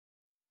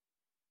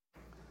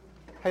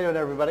How you doing,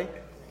 everybody?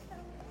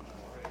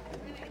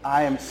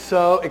 I am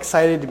so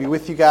excited to be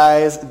with you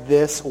guys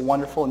this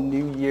wonderful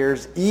New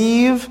Year's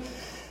Eve.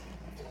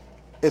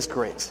 It's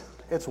great.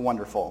 It's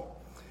wonderful.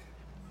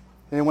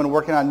 Anyone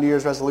working on New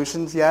Year's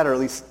resolutions yet, or at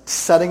least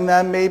setting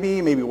them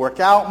maybe? Maybe work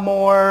out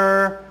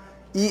more,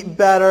 eat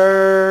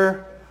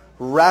better,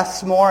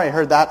 rest more. I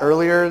heard that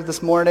earlier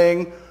this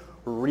morning.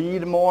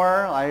 Read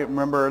more. I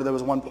remember there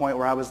was one point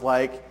where I was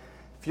like,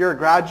 if you're a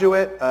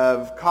graduate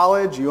of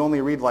college, you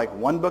only read like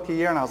one book a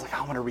year, and I was like,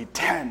 I want to read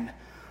 10,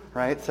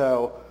 right?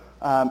 So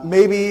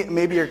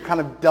maybe you're kind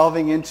of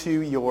delving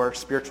into your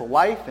spiritual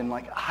life and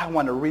like, I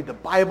want to read the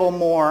Bible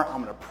more,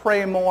 I'm going to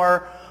pray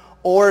more.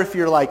 Or if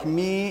you're like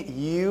me,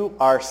 you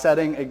are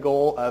setting a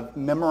goal of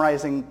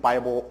memorizing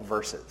Bible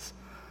verses.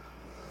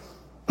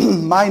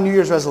 My New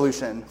Year's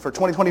resolution for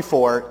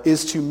 2024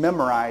 is to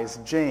memorize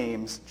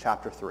James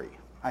chapter 3.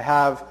 I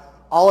have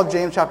all of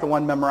James chapter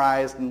 1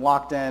 memorized and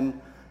locked in,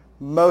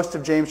 most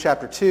of James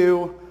chapter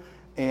 2,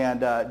 and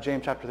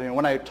James chapter 3. And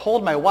when I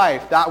told my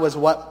wife that was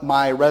what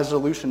my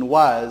resolution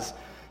was,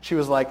 she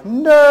was like,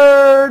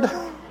 nerd!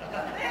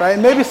 Right?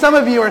 Maybe some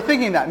of you are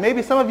thinking that.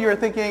 Maybe some of you are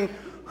thinking,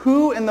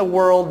 who in the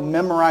world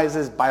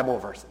memorizes Bible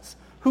verses?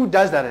 Who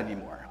does that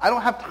anymore? I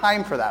don't have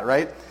time for that,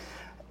 right?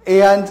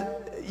 And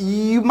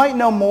you might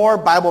know more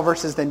Bible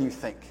verses than you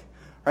think,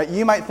 right?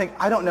 You might think,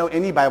 I don't know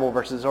any Bible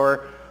verses,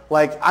 or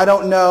like, I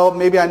don't know,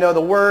 maybe I know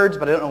the words,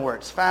 but I don't know where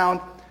it's found.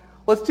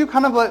 Let's do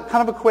kind of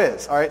a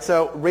quiz, all right?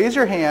 So raise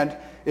your hand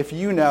if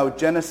you know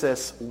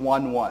Genesis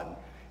 1:1.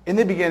 In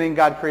the beginning,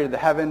 God created the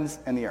heavens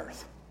and the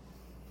earth.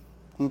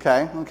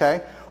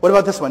 Okay. What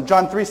about this one?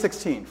 John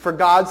 3:16. For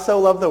God so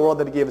loved the world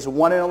that he gave his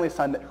one and only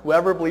Son, that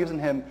whoever believes in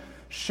him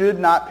should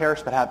not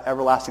perish but have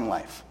everlasting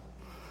life.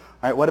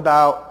 All right, what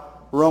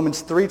about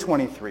Romans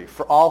 3:23?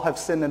 For all have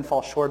sinned and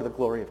fall short of the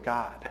glory of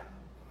God.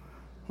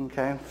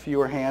 Okay,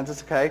 fewer hands,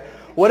 it's okay.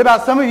 What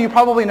about, some of you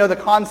probably know the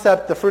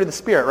concept, the fruit of the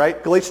Spirit,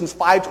 right? Galatians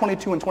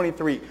 5:22 and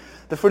 23.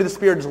 The fruit of the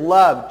Spirit is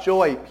love,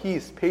 joy,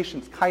 peace,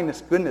 patience,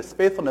 kindness, goodness,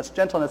 faithfulness,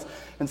 gentleness,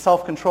 and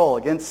self-control.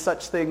 Against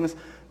such things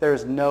there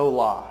is no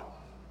law.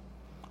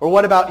 Or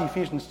what about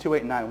Ephesians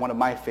 2:8-9, one of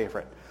my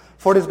favorite?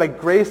 For it is by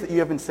grace that you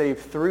have been saved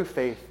through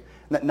faith,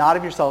 and that not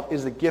of yourself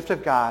is the gift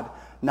of God,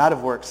 not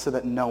of works, so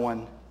that no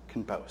one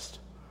can boast.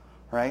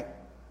 Right?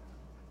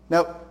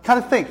 Now, kind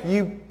of think,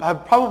 you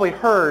have probably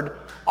heard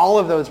all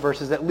of those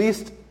verses at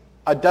least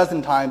a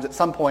dozen times at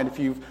some point if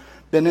you've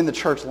been in the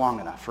church long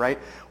enough, right?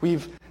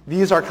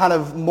 These are kind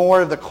of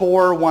more of the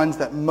core ones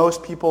that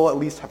most people at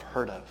least have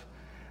heard of.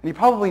 And you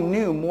probably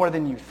knew more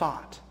than you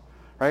thought,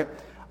 right?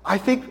 I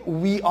think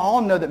we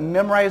all know that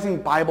memorizing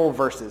Bible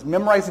verses,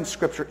 memorizing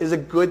Scripture, is a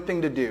good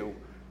thing to do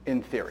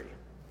in theory.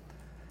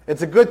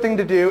 It's a good thing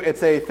to do.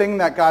 It's a thing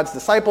that God's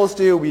disciples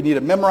do. We need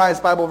to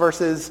memorize Bible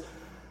verses,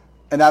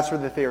 and that's where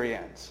the theory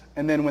ends.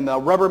 And then when the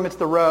rubber meets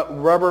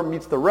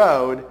the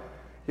road,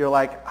 you're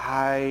like,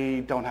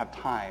 I don't have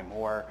time.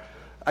 Or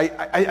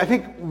I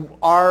think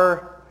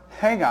our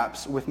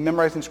hang-ups with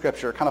memorizing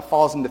Scripture kind of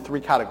falls into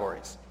three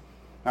categories.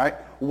 All right?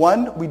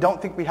 One, we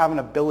don't think we have an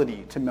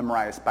ability to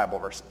memorize Bible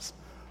verses.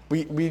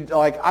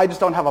 I just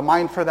don't have a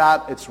mind for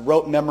that. It's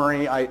rote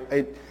memory.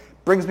 It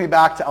brings me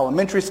back to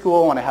elementary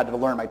school when I had to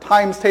learn my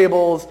times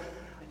tables.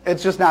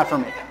 It's just not for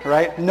me,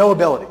 right? No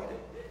ability.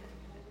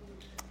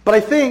 But I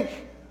think,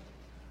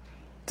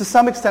 to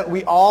some extent,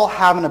 we all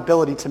have an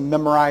ability to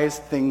memorize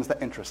things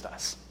that interest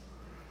us,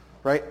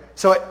 right?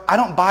 So I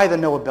don't buy the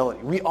no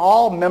ability. We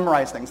all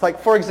memorize things. Like,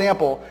 for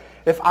example,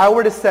 if I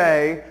were to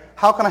say,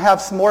 how can I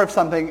have some more of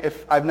something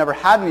if I've never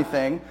had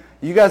anything?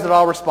 You guys would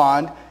all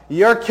respond,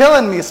 you're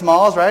killing me,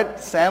 Smalls, right?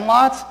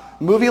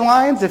 Sandlot, movie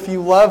lines. If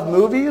you love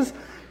movies,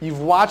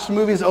 you've watched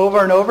movies over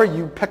and over,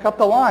 you pick up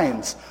the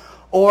lines.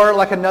 Or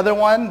like another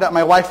one that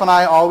my wife and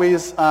I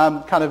always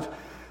kind of,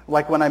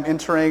 like when I'm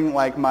entering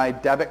like my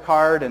debit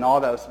card and all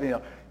those,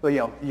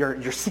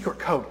 your secret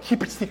code,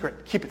 keep it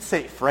secret, keep it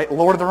safe, right?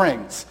 Lord of the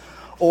Rings.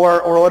 Or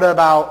what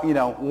about,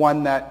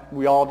 one that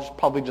we all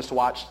probably just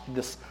watched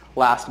this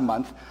last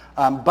month,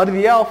 Buddy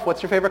the Elf,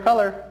 what's your favorite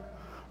color,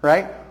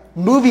 right?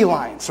 Movie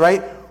lines,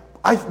 right?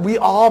 We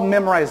all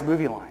memorize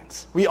movie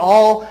lines. We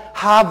all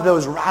have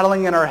those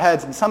rattling in our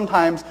heads, and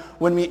sometimes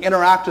when we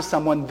interact with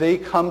someone, they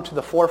come to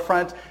the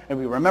forefront, and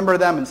we remember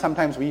them, and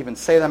sometimes we even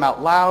say them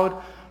out loud,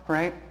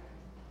 right?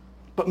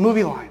 But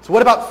movie lines.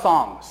 What about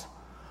songs?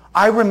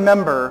 I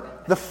remember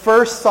the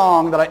first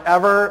song that I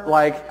ever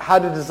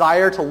had a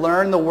desire to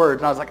learn the words,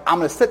 and I was like, I'm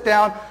going to sit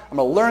down, I'm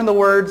going to learn the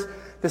words.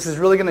 This is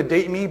really going to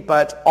date me,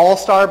 but All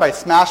Star by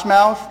Smash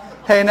Mouth.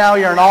 Hey, now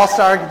you're an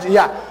all-star.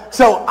 Yeah.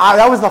 So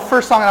that was the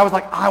first song, and I was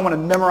like, I want to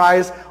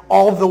memorize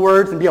all of the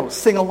words and be able to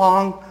sing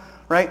along,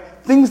 right?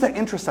 Things that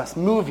interest us,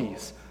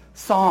 movies,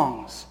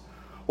 songs.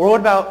 Or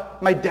what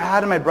about my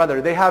dad and my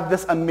brother? They have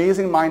this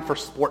amazing mind for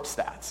sports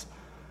stats.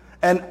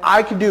 And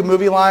I could do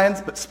movie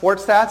lines, but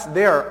sports stats,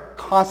 they are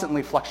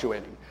constantly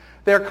fluctuating.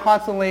 They're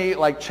constantly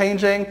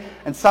changing,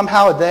 and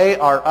somehow they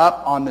are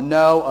up on the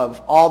know of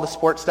all the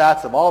sports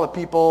stats, of all the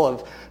people,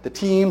 of the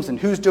teams, and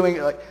who's doing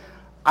it.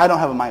 I don't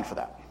have a mind for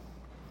that.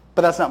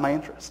 But that's not my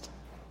interest.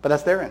 But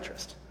that's their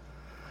interest.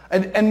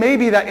 And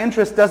maybe that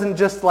interest doesn't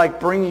just like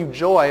bring you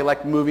joy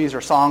like movies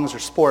or songs or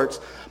sports,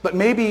 but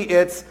maybe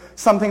it's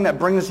something that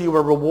brings you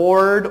a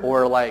reward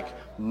or like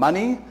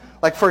money.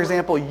 Like for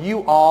example,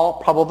 you all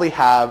probably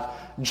have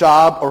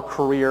job or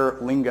career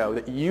lingo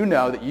that you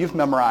know that you've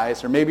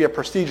memorized, or maybe a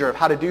procedure of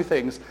how to do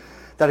things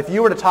that if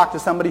you were to talk to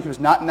somebody who's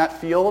not in that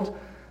field,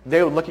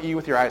 they would look at you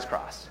with your eyes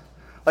crossed.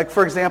 Like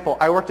for example,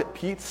 I worked at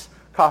Pete's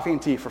Coffee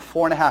and Tea for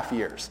 4.5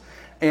 years.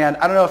 And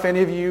I don't know if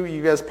any of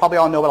you guys probably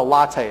all know what a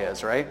latte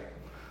is, right?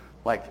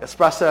 Like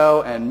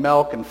espresso and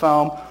milk and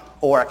foam,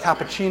 or a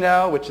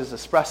cappuccino, which is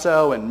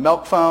espresso and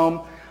milk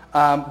foam.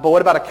 But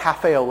what about a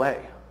cafe au lait?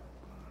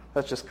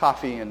 That's just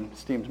coffee and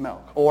steamed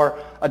milk. Or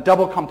a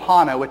double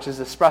campana, which is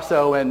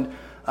espresso and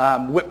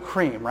whipped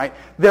cream, right?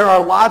 There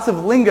are lots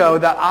of lingo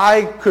that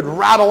I could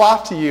rattle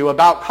off to you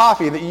about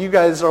coffee that you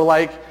guys are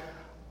like,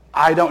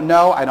 I don't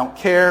know, I don't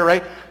care,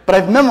 right? But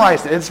I've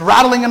memorized it. It's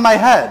rattling in my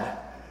head.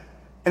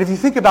 And if you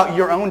think about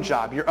your own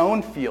job, your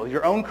own field,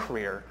 your own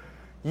career,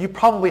 you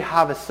probably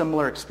have a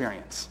similar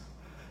experience.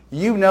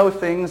 You know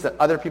things that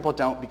other people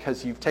don't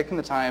because you've taken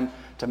the time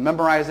to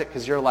memorize it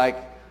because you're like,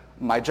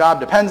 my job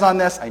depends on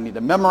this, I need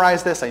to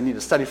memorize this, I need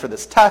to study for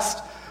this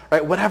test,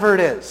 right? Whatever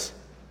it is.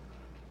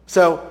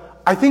 So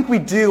I think we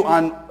do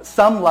on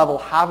some level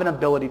have an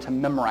ability to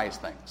memorize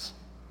things.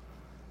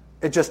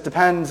 It just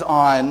depends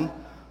on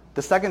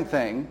the second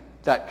thing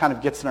that kind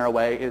of gets in our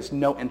way is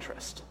no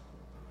interest,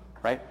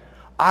 right?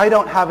 I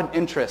don't have an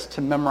interest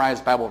to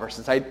memorize Bible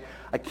verses. I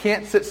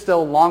can't sit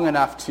still long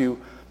enough to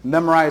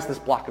memorize this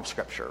block of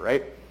Scripture,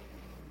 right?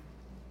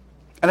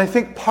 And I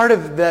think part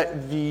of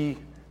the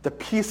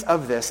piece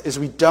of this is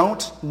we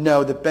don't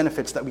know the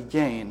benefits that we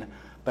gain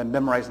by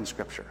memorizing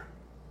Scripture.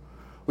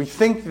 We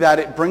think that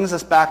it brings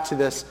us back to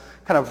this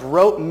kind of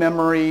rote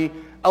memory,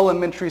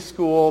 elementary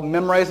school,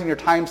 memorizing your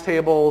times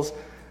tables,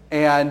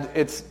 and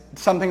it's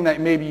something that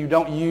maybe you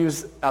don't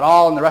use at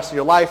all in the rest of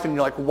your life, and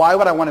you're like, why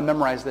would I want to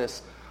memorize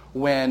this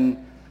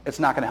when it's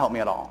not going to help me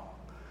at all?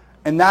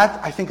 And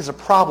that, I think, is a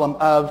problem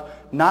of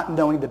not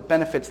knowing the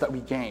benefits that we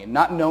gain,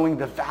 not knowing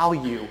the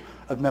value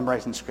of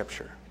memorizing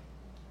Scripture.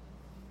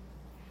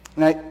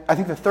 And I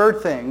think the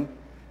third thing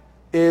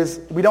is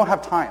we don't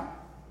have time.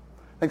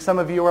 I think some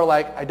of you are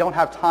like, I don't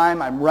have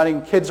time. I'm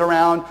running kids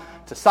around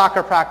to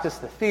soccer practice,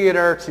 to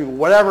theater, to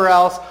whatever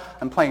else.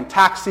 I'm playing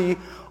taxi.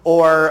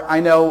 Or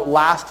I know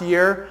last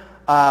year,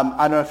 I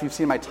don't know if you've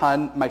seen my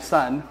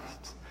son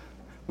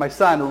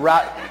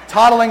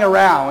toddling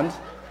around.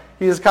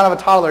 He's kind of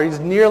a toddler. He's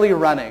nearly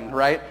running,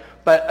 right?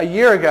 But a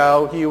year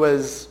ago, he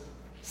was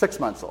 6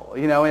 months old,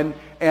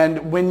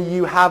 and when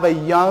you have a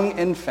young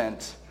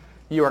infant,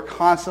 you are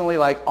constantly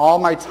like, all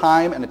my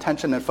time and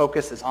attention and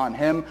focus is on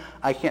him.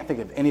 I can't think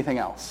of anything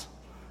else.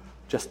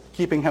 Just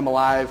keeping him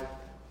alive,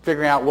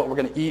 figuring out what we're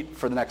going to eat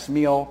for the next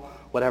meal,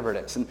 whatever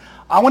it is. And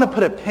I want to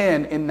put a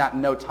pin in that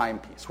no time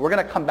piece. We're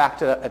going to come back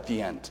to that at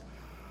the end.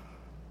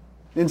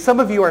 And some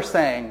of you are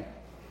saying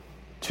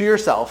to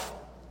yourself,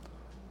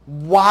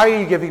 why are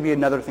you giving me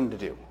another thing to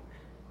do?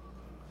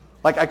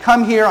 Like, I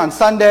come here on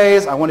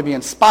Sundays, I want to be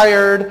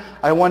inspired,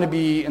 I want to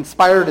be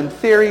inspired in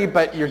theory,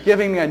 but you're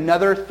giving me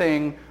another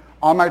thing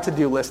on my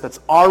to-do list that's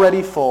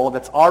already full,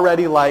 that's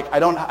already like,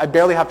 I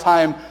barely have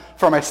time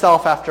for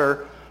myself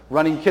after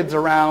running kids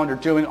around or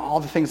doing all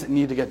the things that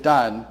need to get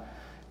done.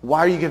 Why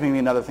are you giving me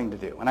another thing to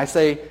do? And I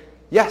say,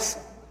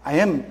 yes, I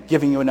am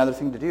giving you another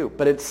thing to do,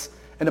 but it's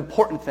an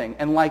important thing.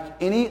 And like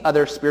any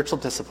other spiritual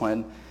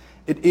discipline,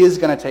 it is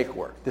going to take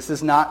work. This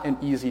is not an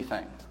easy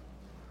thing.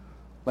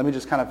 Let me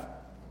just kind of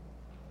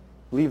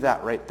leave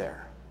that right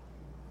there.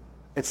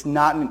 It's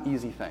not an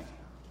easy thing.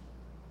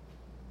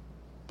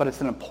 But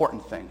it's an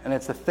important thing. And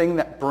it's a thing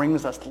that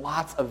brings us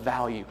lots of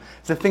value.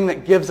 It's a thing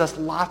that gives us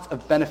lots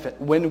of benefit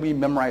when we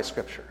memorize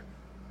Scripture.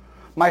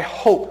 My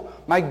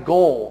hope, my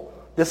goal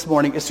this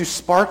morning is to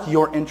spark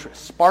your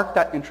interest, spark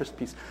that interest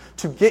piece,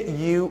 to get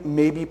you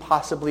maybe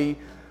possibly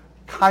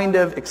kind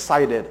of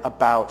excited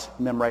about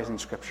memorizing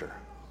Scripture.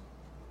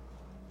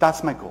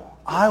 That's my goal.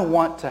 I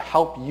want to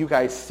help you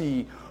guys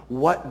see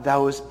what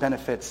those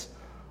benefits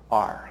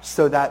are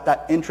so that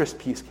that interest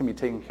piece can be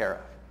taken care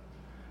of.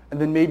 And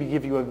then maybe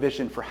give you a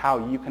vision for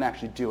how you can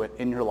actually do it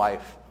in your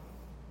life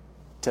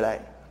today,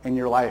 in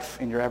your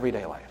life, in your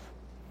everyday life.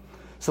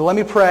 So let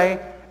me pray,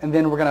 and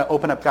then we're going to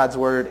open up God's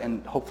Word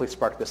and hopefully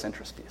spark this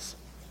interest piece.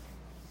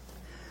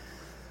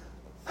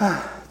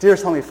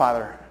 Dearest Heavenly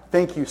Father,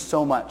 thank you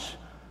so much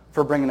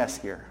for bringing us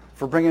here,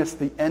 for bringing us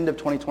to the end of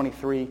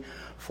 2023,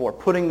 for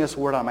putting this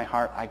word on my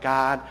heart.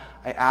 God,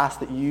 I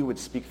ask that you would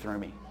speak through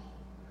me,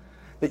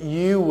 that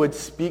you would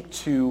speak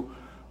to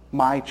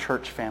my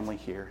church family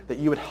here, that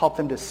you would help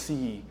them to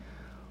see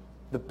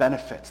the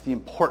benefits, the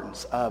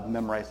importance of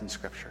memorizing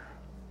Scripture.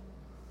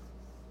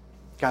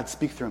 God,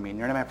 speak through me. In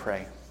your name I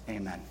pray.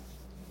 Amen.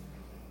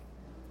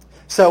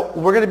 So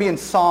we're going to be in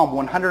Psalm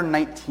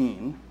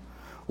 119,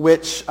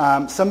 which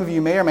some of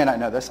you may or may not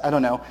know this. I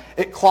don't know.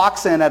 It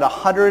clocks in at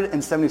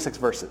 176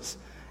 verses.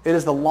 It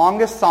is the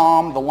longest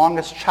psalm, the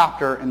longest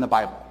chapter in the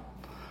Bible.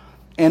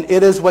 And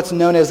it is what's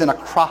known as an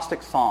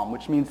acrostic psalm,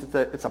 which means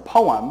it's a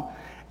poem,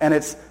 and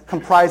it's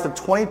comprised of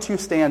 22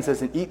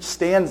 stanzas, and each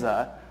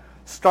stanza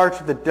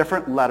starts with a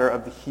different letter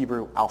of the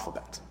Hebrew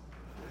alphabet.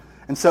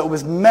 And so it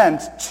was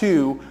meant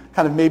to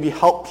kind of maybe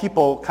help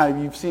people,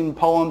 you've seen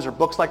poems or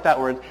books like that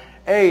where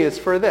A is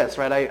for this,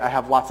 right? I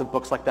have lots of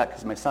books like that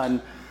because my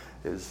son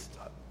is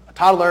a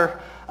toddler.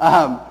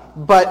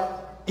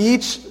 But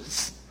each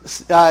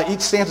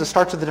stanza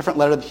starts with a different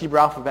letter of the Hebrew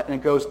alphabet, and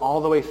it goes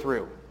all the way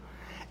through.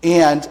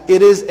 And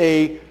it is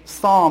a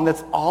psalm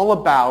that's all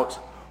about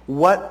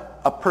what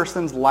a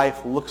person's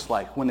life looks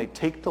like when they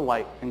take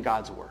delight in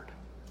God's word.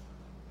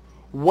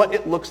 What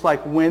it looks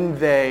like when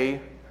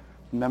they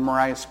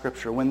memorize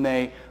Scripture, when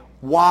they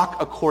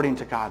walk according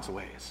to God's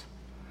ways.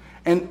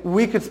 And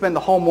we could spend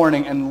the whole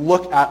morning and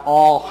look at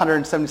all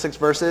 176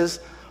 verses,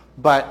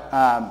 but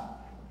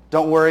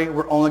don't worry,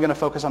 we're only going to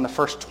focus on the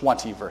first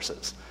 20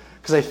 verses.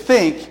 Because I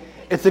think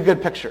it's a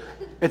good picture.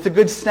 It's a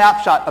good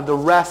snapshot of the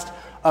rest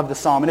of the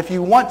psalm. And if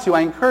you want to, I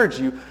encourage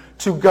you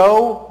to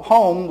go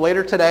home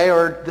later today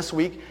or this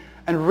week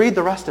and read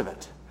the rest of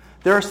it.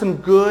 There are some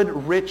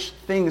good, rich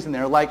things in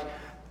there. Like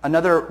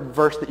another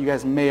verse that you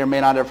guys may or may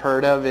not have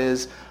heard of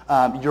is,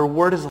 your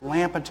word is a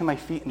lamp unto my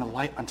feet and a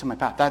light unto my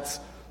path. That's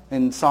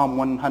in Psalm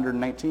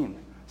 119,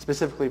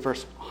 specifically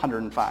verse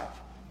 105.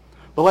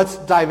 But let's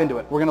dive into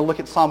it. We're going to look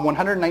at Psalm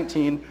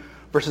 119,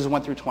 verses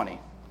 1 through 20. It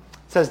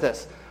says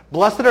this: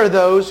 Blessed are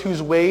those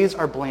whose ways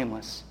are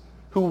blameless,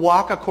 who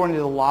walk according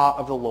to the law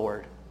of the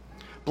Lord.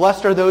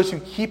 Blessed are those who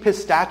keep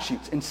his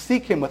statutes and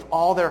seek him with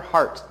all their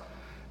heart.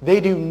 They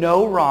do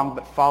no wrong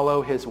but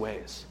follow his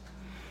ways.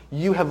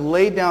 You have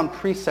laid down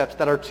precepts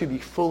that are to be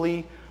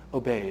fully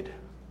obeyed.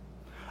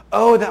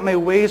 Oh, that my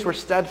ways were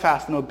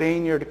steadfast in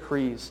obeying your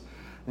decrees.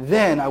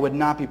 Then I would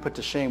not be put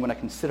to shame when I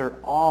consider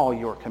all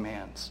your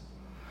commands.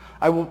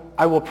 I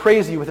will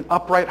praise you with an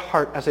upright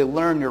heart as I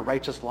learn your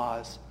righteous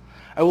laws.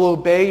 I will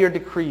obey your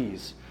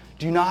decrees.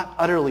 Do not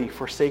utterly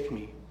forsake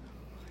me.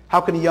 How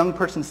can a young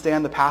person stay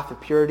on the path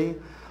of purity?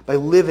 By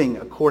living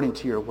according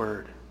to your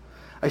word.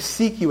 I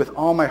seek you with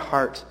all my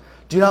heart.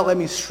 Do not let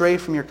me stray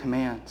from your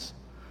commands.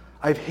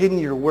 I've hidden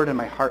your word in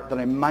my heart that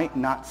I might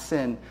not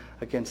sin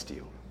against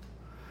you.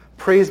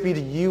 Praise be to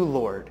you,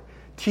 Lord.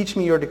 Teach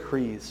me your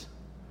decrees.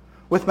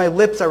 With my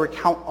lips I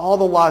recount all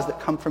the laws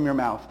that come from your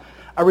mouth.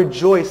 I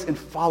rejoice in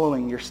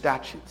following your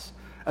statutes,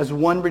 as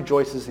one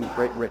rejoices in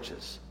great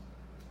riches.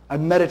 I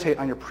meditate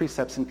on your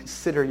precepts and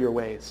consider your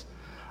ways.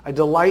 I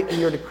delight in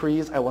your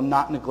decrees. I will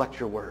not neglect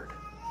your word.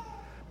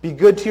 Be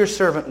good to your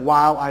servant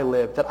while I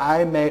live, that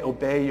I may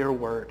obey your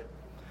word.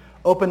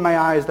 Open my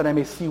eyes that I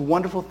may see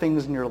wonderful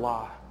things in your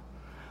law.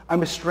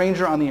 I'm a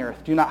stranger on the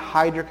earth. Do not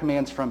hide your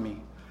commands from me.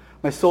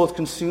 My soul is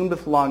consumed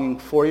with longing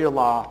for your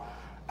law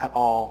at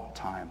all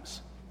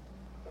times.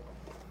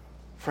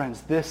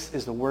 Friends, this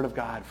is the word of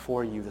God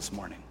for you this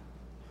morning.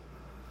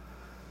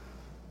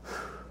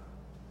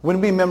 When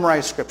we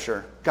memorize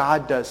Scripture,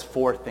 God does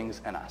 4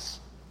 things in us.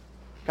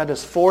 God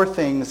does 4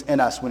 things in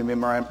us when we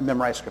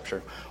memorize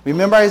Scripture. We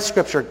memorize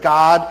Scripture,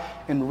 God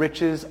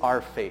enriches our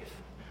faith.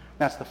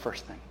 That's the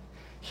first thing.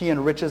 He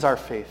enriches our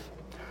faith.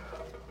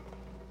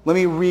 Let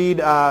me read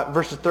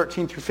verses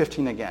 13 through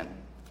 15 again.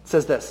 It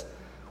says this: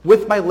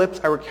 With my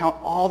lips I recount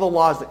all the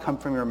laws that come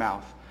from your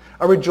mouth.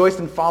 I rejoice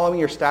in following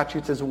your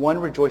statutes as one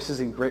rejoices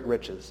in great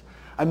riches.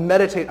 I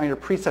meditate on your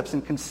precepts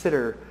and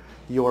consider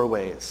your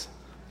ways.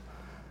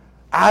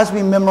 As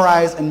we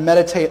memorize and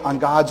meditate on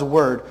God's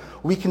word,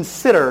 we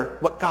consider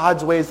what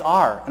God's ways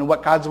are and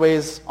what God's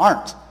ways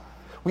aren't.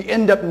 We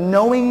end up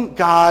knowing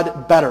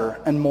God better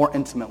and more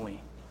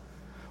intimately.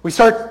 We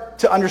start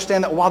to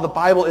understand that while the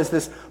Bible is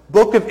this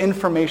book of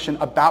information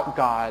about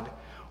God,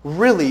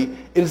 really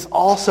it is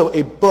also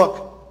a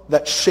book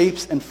that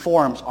shapes and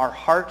forms our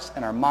hearts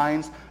and our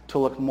minds to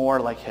look more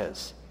like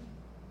his.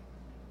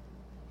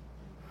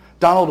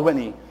 Donald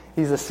Whitney,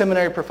 he's a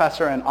seminary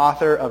professor and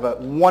author of a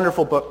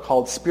wonderful book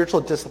called Spiritual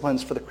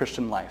Disciplines for the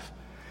Christian Life.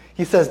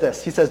 He says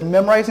this, he says,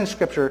 memorizing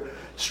Scripture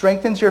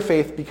strengthens your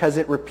faith because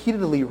it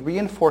repeatedly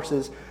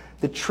reinforces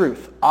the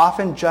truth,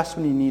 often just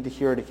when you need to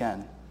hear it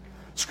again.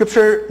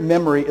 Scripture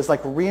memory is like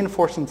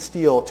reinforcing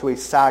steel to a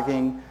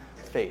sagging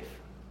faith.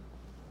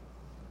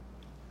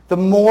 The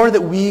more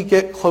that we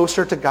get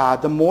closer to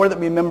God, the more that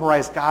we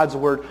memorize God's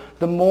word,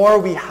 the more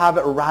we have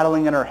it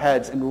rattling in our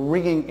heads and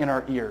ringing in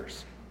our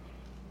ears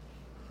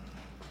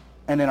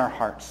and in our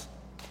hearts.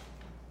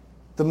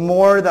 The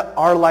more that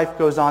our life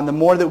goes on, the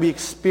more that we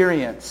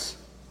experience,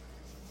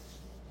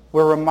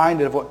 we're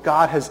reminded of what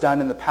God has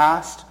done in the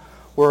past.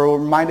 We're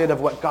reminded of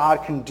what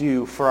God can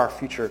do for our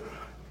future.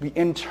 We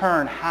in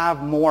turn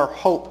have more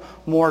hope,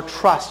 more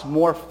trust,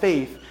 more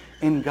faith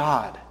in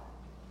God.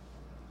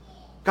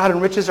 God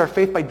enriches our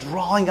faith by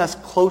drawing us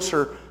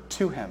closer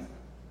to him.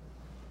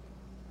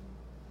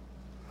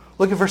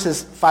 Look at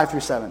verses 5 through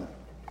 7.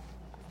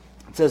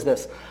 It says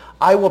this: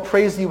 I will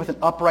praise you with an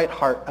upright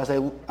heart as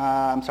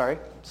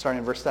starting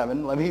in verse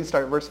 7. Let me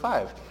start at verse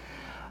 5.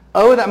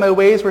 Oh, that my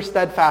ways were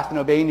steadfast in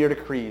obeying your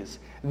decrees.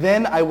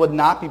 Then I would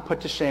not be put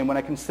to shame when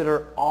I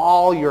consider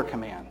all your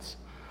commands.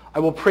 I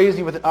will praise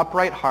you with an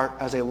upright heart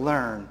as I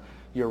learn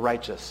your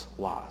righteous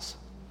laws.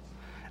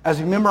 As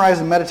we memorize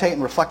and meditate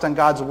and reflect on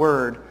God's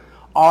word,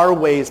 our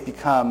ways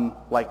become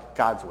like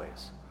God's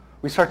ways.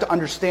 We start to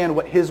understand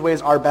what his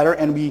ways are better,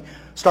 and we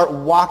start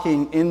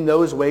walking in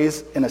those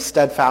ways in a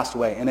steadfast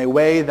way, in a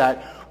way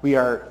that we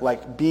are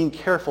like being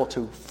careful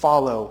to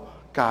follow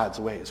God's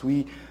ways.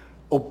 We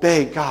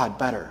obey God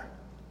better.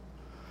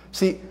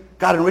 See,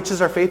 God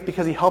enriches our faith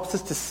because he helps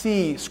us to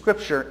see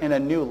Scripture in a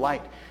new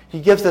light. He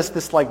gives us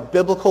this like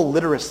biblical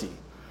literacy.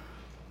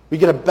 We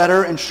get a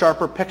better and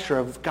sharper picture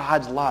of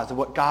God's laws, of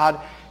what God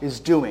is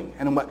doing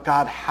and what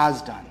God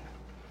has done.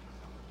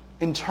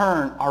 In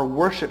turn, our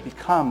worship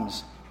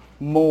becomes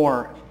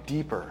more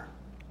deeper.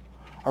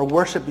 Our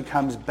worship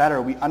becomes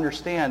better. We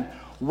understand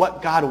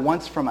what God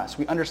wants from us.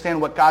 We understand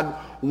what God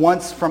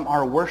wants from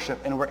our worship,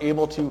 and we're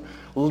able to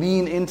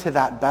lean into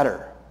that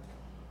better.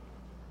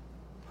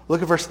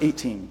 Look at verse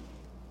 18.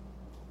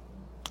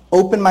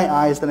 Open my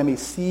eyes that I may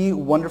see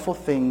wonderful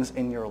things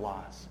in your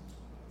laws.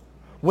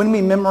 When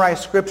we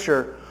memorize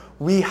Scripture,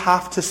 we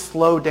have to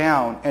slow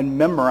down and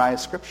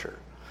memorize Scripture.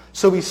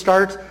 So we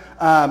start,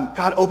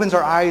 God opens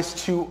our eyes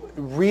to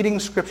reading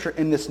Scripture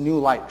in this new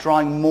light,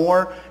 drawing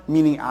more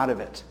meaning out of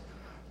it.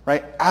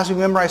 Right? As we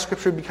memorize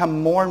Scripture, we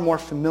become more and more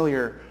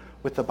familiar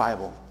with the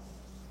Bible.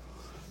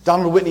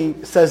 Donald Whitney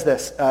says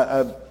this.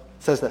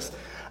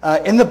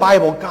 In the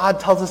Bible, God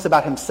tells us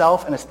about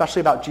himself and especially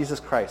about Jesus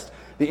Christ,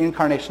 the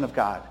incarnation of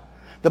God.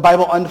 The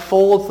Bible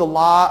unfolds the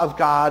law of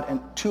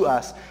God to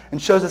us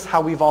and shows us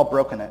how we've all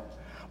broken it.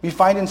 We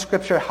find in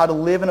Scripture how to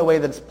live in a way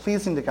that is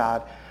pleasing to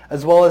God,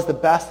 as well as the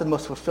best and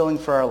most fulfilling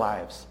for our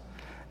lives.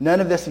 None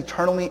of this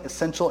eternally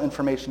essential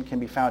information can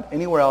be found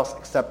anywhere else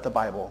except the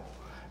Bible.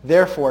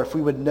 Therefore, if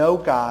we would know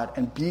God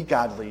and be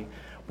godly,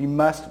 we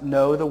must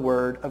know the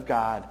Word of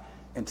God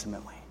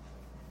intimately.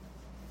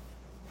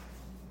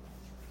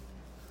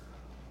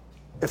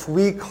 If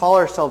we call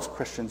ourselves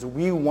Christians,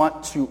 we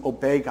want to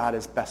obey God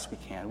as best we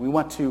can. We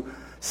want to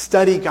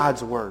study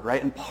God's Word,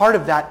 right? And part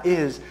of that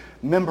is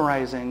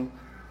memorizing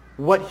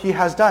what he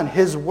has done,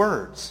 his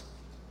words.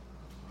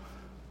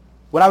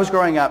 When I was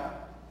growing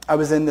up, I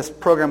was in this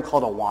program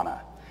called Awana.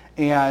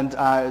 And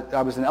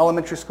I was in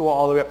elementary school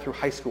all the way up through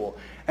high school.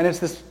 And it's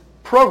this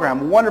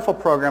program, wonderful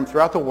program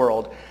throughout the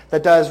world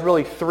that does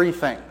really three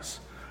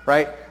things,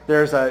 right?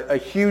 There's a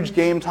huge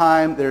game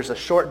time, there's a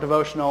short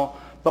devotional,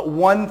 but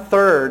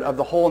 1/3 of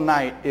the whole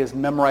night is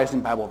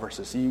memorizing Bible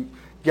verses. So you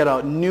get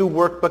a new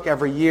workbook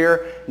every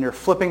year, and you're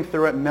flipping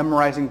through it,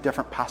 memorizing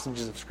different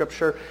passages of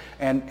Scripture,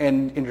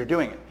 and you're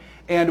doing it.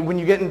 And when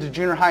you get into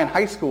junior high and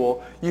high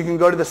school, you can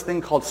go to this thing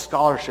called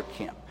scholarship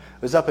camp.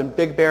 It was up in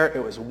Big Bear.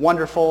 It was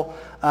wonderful.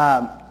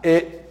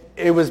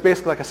 It was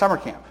basically like a summer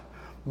camp.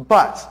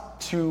 But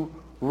to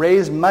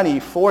raise money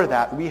for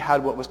that, we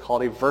had what was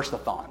called a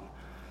versathon.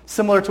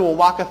 Similar to a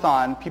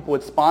walkathon, people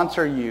would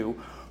sponsor you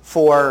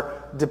for,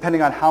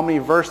 depending on how many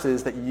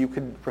verses that you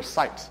could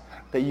recite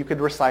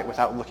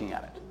without looking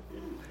at it.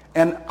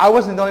 And I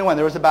wasn't the only one.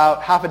 There was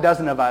about half a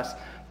dozen of us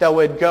that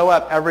would go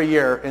up every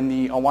year in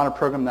the Awana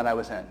program that I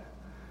was in.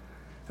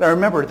 And I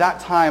remember that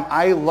time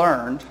I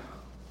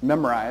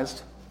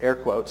memorized, air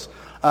quotes,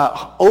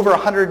 over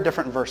 100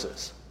 different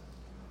verses.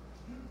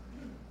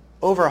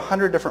 Over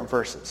 100 different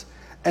verses.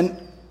 And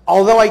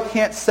although I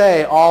can't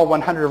say all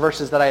 100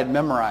 verses that I had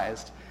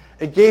memorized,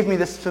 it gave me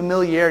this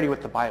familiarity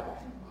with the Bible.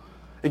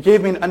 It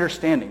gave me an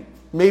understanding.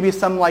 Maybe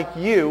some like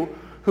you,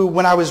 who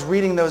when I was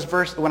reading those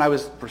verses, when I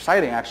was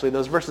reciting actually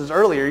those verses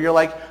earlier, you're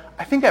like,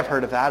 I think I've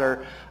heard of that,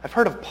 or I've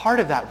heard of part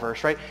of that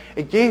verse, right?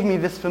 It gave me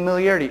this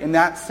familiarity in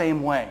that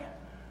same way.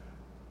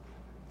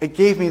 It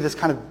gave me this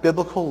kind of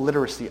biblical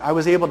literacy. I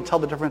was able to tell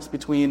the difference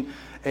between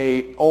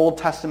an Old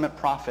Testament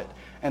prophet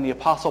and the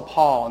Apostle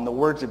Paul and the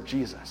words of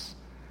Jesus.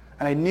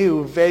 And I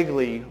knew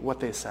vaguely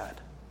what they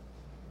said.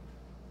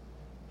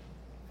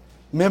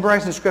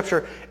 Memorizing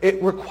Scripture,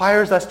 it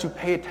requires us to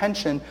pay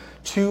attention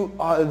to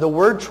the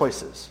word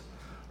choices,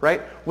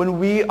 right? When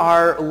we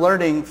are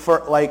learning for,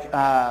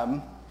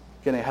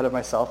 getting ahead of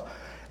myself,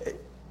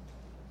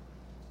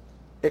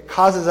 it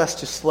causes us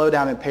to slow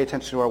down and pay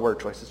attention to our word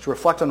choices, to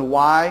reflect on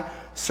why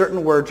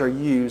certain words are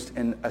used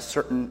in a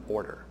certain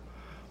order.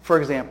 For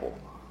example,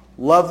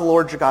 love the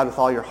Lord your God with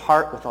all your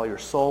heart, with all your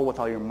soul, with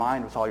all your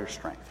mind, with all your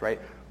strength, right?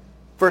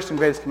 First and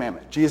greatest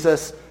commandment.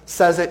 Jesus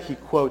says it. He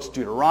quotes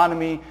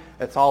Deuteronomy.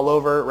 It's all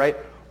over, right?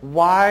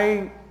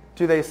 Why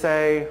do they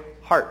say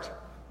heart,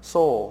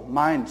 soul,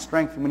 mind,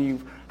 strength? When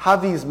you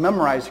have these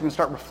memorized, you can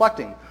start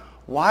reflecting.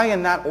 Why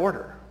in that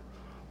order?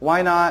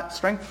 Why not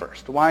strength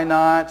first? Why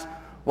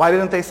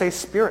didn't they say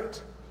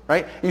spirit,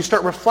 right? You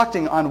start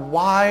reflecting on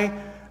why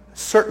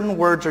certain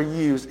words are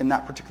used in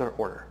that particular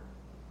order.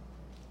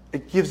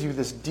 It gives you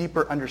this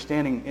deeper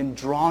understanding in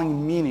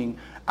drawing meaning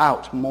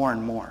out more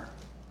and more.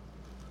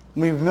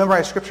 When we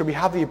memorize Scripture, we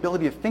have the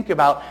ability to think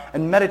about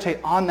and meditate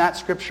on that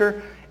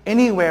Scripture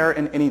anywhere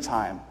and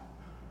anytime.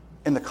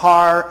 In the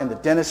car, in the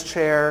dentist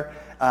chair,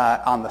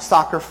 on the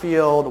soccer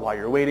field, while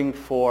you're waiting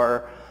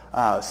for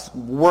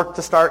work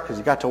to start because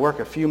you got to work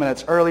a few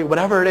minutes early,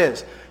 whatever it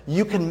is,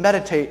 you can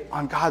meditate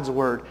on God's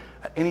Word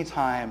at any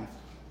time,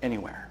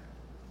 anywhere.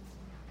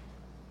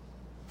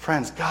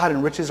 Friends, God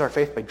enriches our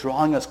faith by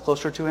drawing us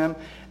closer to him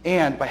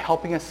and by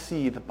helping us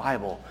see the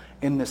Bible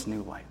in this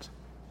new light.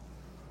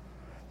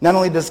 Not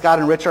only does God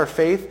enrich our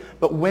faith,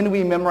 but when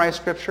we memorize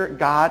Scripture,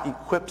 God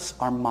equips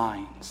our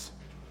minds.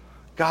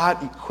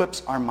 God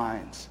equips our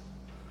minds.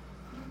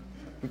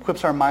 He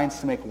equips our minds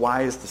to make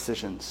wise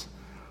decisions.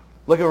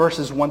 Look at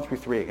verses 1 through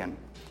 3 again.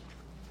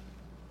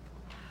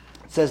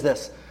 It says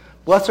this,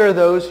 "Blessed are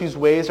those whose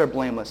ways are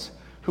blameless,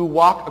 who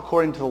walk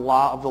according to the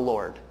law of the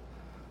Lord.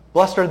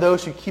 Blessed are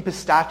those who keep his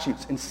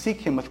statutes and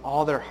seek him with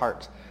all their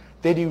heart.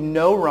 They do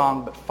no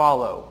wrong but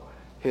follow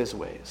his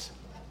ways."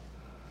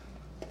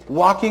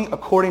 Walking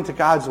according to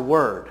God's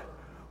word.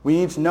 We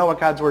need to know what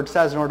God's word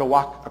says in order to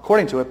walk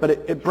according to it, but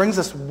it brings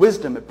us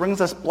wisdom. It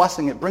brings us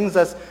blessing. It brings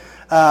us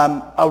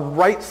a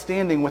right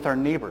standing with our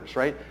neighbors,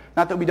 right?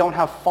 Not that we don't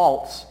have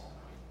faults,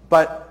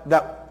 but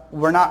that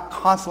we're not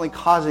constantly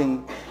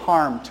causing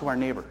harm to our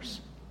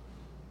neighbors.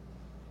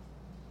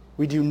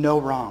 We do no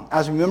wrong.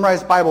 As we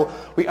memorize the Bible,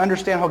 we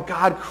understand how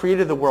God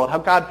created the world, how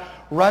God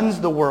runs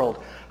the world,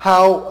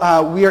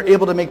 how we are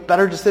able to make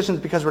better decisions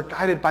because we're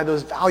guided by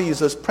those values,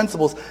 those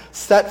principles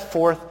set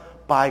forth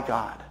by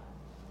God.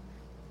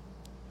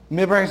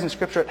 Memorizing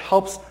Scripture, it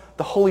helps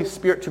the Holy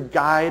Spirit to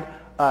guide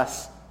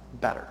us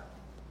better.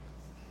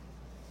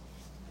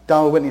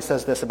 Donald Whitney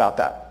says this about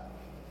that.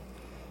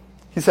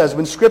 He says,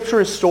 "When Scripture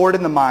is stored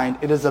in the mind,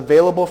 it is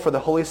available for the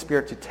Holy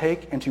Spirit to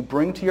take and to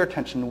bring to your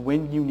attention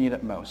when you need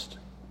it most.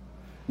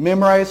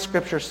 Memorize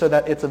Scripture so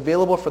that it's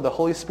available for the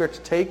Holy Spirit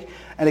to take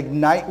and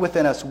ignite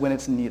within us when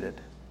it's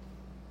needed.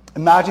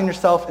 Imagine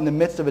yourself in the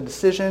midst of a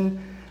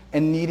decision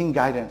and needing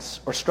guidance,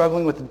 or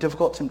struggling with a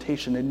difficult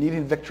temptation and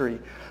needing victory.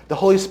 The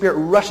Holy Spirit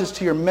rushes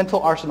to your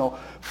mental arsenal,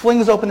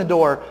 flings open the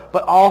door,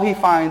 but all he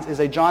finds is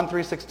a John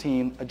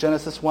 3:16, a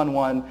Genesis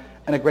 1:1,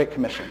 and a Great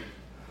Commission.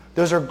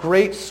 Those are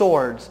great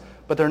swords,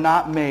 but they're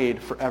not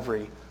made for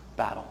every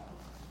battle."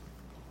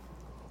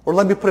 Or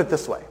let me put it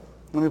this way.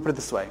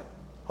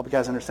 Hope you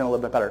guys understand a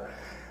little bit better.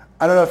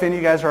 I don't know if any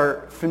of you guys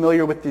are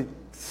familiar with the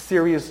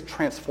series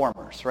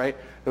Transformers, right?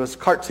 There was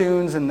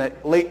cartoons in the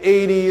late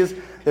 80s.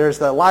 There's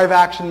the live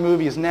action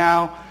movies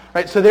now,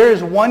 right? So there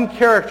is one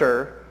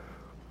character,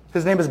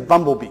 his name is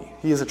Bumblebee.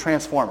 He is a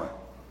Transformer.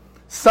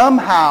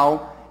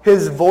 Somehow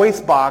his voice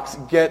box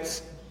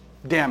gets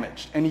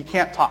damaged and he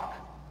can't talk.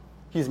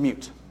 He's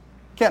mute.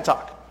 Can't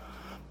talk.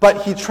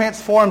 But he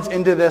transforms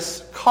into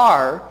this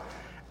car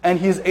and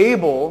he's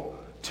able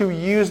to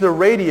use the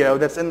radio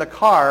that's in the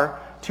car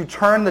to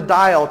turn the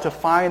dial to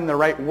find the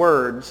right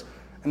words,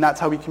 and that's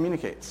how he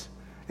communicates.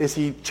 Is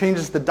he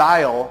changes the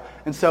dial,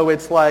 and so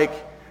it's like,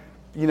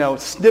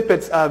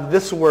 snippets of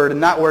this word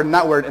and that word and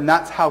that word, and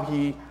that's how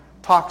he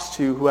talks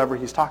to whoever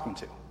he's talking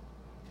to.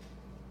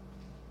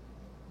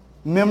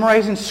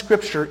 Memorizing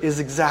Scripture is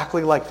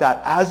exactly like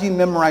that. As you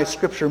memorize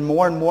Scripture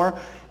more and more,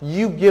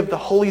 you give the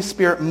Holy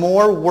Spirit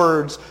more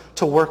words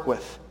to work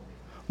with.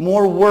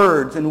 More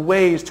words and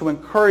ways to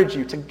encourage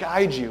you, to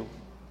guide you,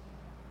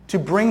 to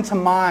bring to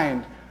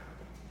mind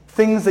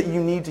things that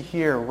you need to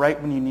hear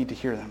right when you need to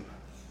hear them.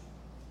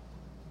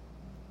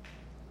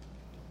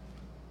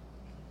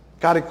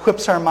 God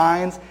equips our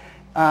minds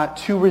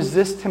to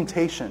resist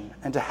temptation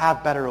and to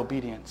have better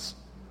obedience.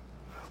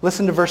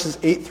 Listen to verses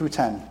 8 through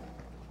 10.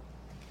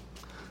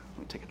 Let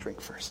me take a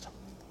drink first.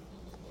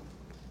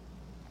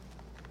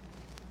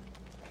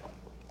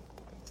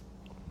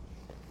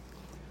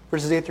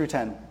 Verses 8 through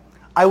 10.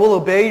 "I will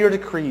obey your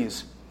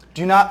decrees.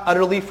 Do not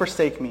utterly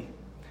forsake me.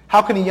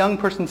 How can a young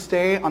person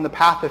stay on the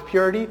path of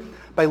purity?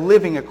 By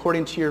living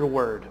according to your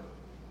word.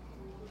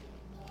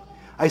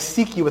 I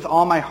seek you with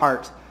all my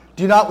heart.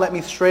 Do not let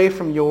me stray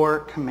from your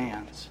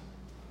commands."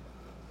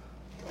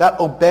 That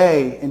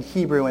obey in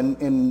Hebrew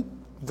in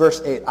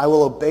verse 8, "I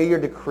will obey your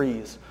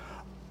decrees."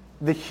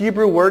 The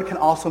Hebrew word can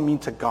also mean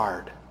to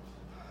guard.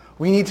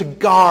 We need to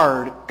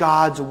guard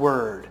God's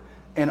word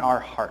in our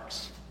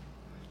hearts.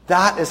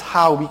 That is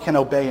how we can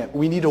obey it.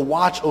 We need to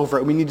watch over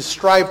it. We need to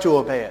strive to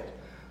obey it.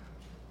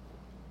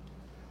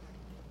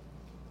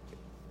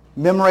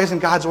 Memorizing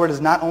God's word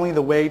is not only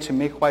the way to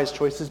make wise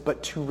choices,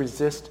 but to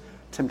resist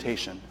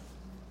temptation.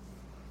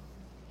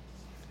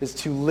 Is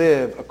to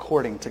live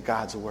according to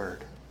God's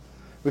word.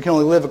 We can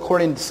only live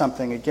according to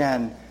something,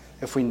 again,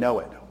 if we know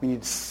it. We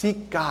need to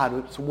seek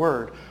God's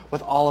word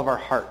with all of our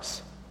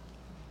hearts.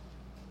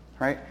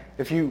 Right?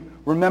 If you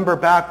remember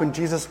back when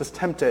Jesus was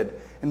tempted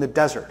in the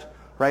desert,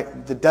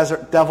 right? The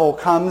desert devil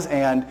comes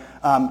and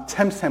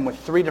tempts him with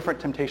 3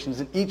 different temptations.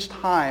 And each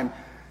time,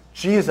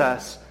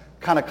 Jesus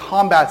kind of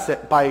combats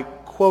it by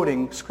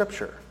quoting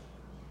Scripture.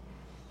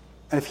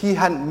 And if he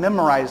hadn't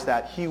memorized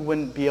that, he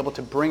wouldn't be able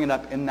to bring it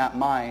up in that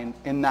mind,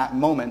 in that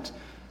moment,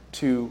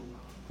 to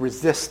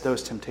resist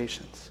those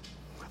temptations.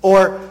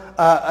 Or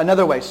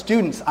another way,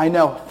 students, I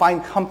know,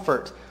 find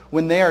comfort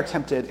when they are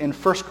tempted in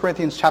 1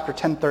 Corinthians chapter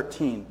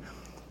 10:13.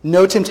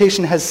 "No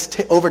temptation has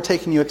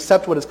overtaken you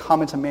except what is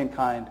common to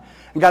mankind.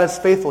 And God is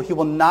faithful. He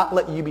will not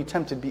let you be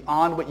tempted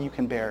beyond what you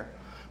can bear.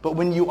 But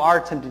when you are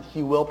tempted,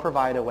 he will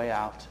provide a way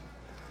out."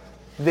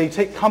 they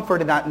take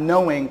comfort in that,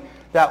 knowing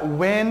that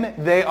when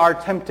they are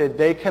tempted,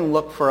 they can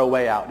look for a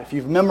way out. If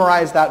you've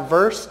memorized that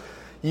verse,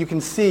 you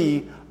can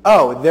see,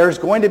 oh, there's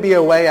going to be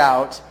a way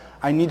out.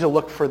 I need to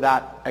look for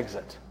that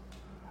exit.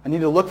 I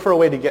need to look for a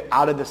way to get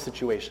out of this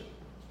situation.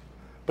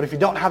 But if you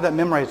don't have that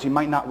memorized, you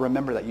might not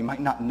remember that. You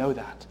might not know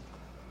that.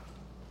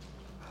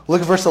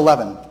 Look at verse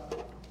 11.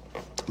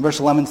 Verse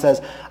 11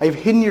 says, I have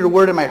hidden your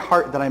word in my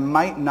heart that I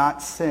might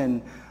not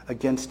sin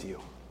against you.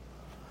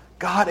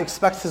 God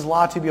expects his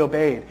law to be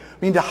obeyed.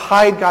 We need to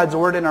hide God's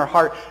word in our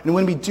heart. And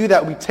when we do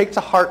that, we take to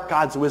heart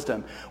God's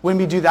wisdom. When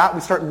we do that,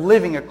 we start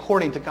living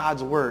according to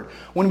God's word.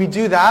 When we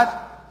do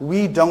that,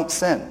 we don't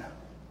sin.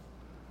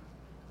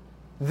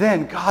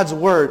 Then God's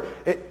word,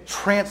 it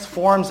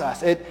transforms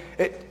us.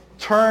 It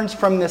turns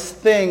from this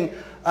thing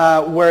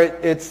where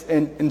it's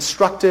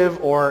instructive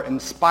or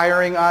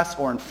inspiring us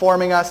or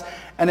informing us,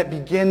 and it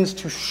begins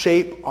to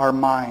shape our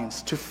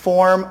minds, to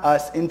form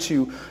us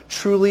into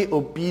truly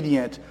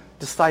obedient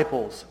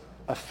disciples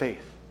of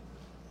faith,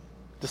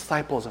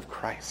 disciples of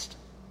Christ.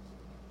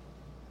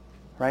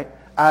 Right?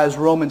 As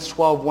Romans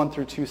 12, 1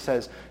 through 2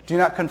 says, do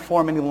not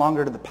conform any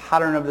longer to the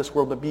pattern of this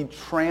world, but be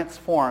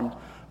transformed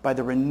by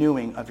the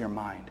renewing of your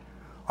mind.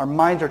 Our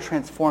minds are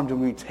transformed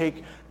when we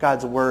take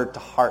God's word to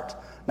heart,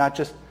 not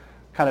just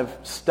kind of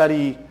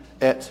study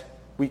it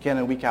week in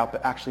and week out,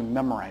 but actually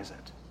memorize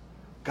it.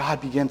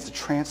 God begins to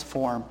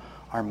transform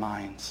our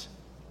minds.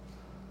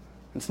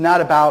 It's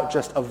not about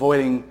just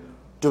avoiding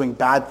doing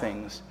bad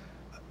things,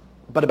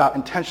 but about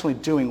intentionally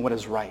doing what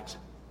is right.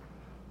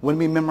 When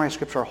we memorize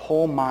Scripture, our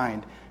whole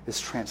mind is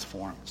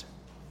transformed.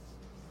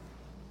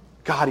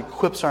 God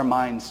equips our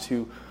minds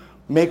to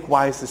make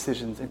wise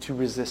decisions and to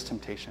resist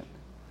temptation.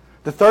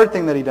 The third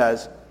thing that he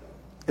does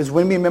is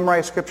when we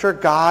memorize Scripture,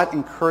 God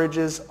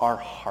encourages our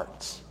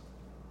hearts.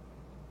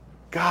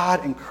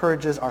 God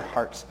encourages our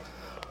hearts.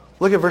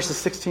 Look at verses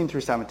 16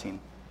 through 17.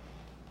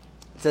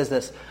 It says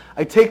this,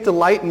 I take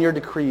delight in your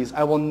decrees.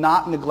 I will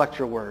not neglect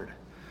your word.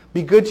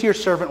 Be good to your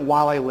servant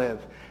while I live,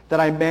 that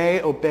I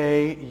may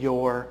obey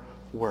your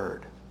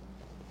word.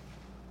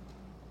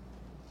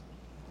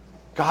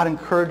 God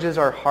encourages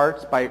our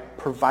hearts by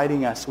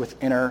providing us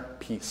with inner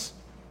peace.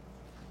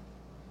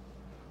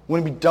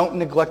 When we don't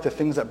neglect the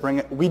things that bring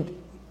it, we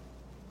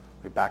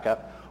back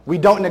up. We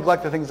don't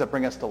neglect the things that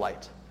bring us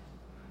delight.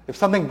 If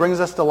something brings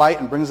us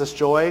delight and brings us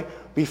joy,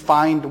 we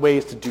find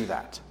ways to do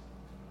that.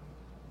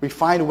 We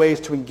find ways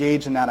to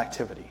engage in that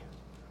activity.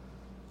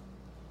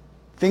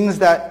 Things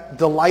that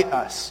delight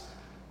us,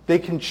 they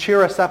can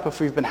cheer us up if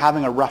we've been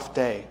having a rough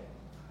day.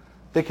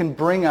 They can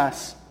bring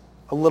us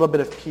a little bit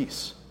of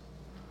peace.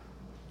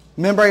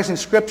 Memorizing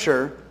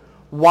Scripture,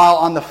 while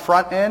on the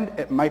front end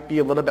it might be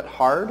a little bit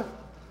hard,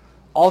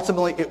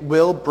 ultimately it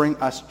will bring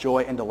us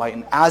joy and delight.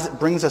 And as it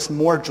brings us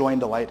more joy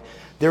and delight,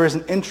 there is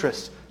an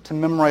interest to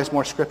memorize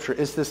more Scripture.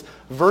 It's this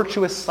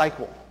virtuous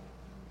cycle.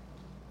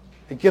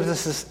 It gives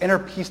us this inner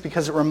peace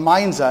because it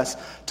reminds us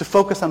to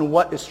focus on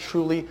what is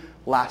truly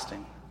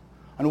lasting,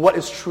 on what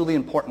is truly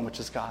important, which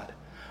is God.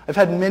 I've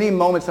had many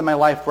moments in my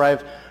life where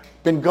I've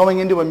been going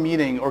into a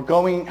meeting or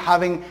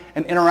having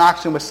an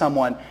interaction with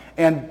someone,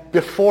 and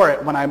before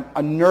it, when I'm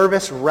a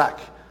nervous wreck,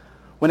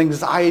 when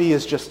anxiety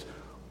is just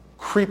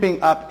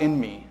creeping up in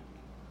me,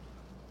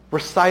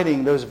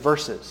 reciting those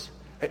verses,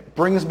 it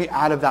brings me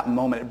out of that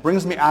moment. It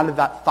brings me out of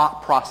that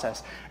thought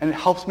process, and it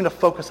helps me to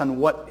focus on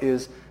what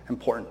is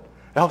important.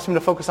 It helps me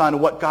to focus on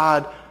what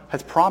God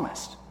has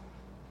promised.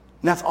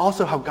 And that's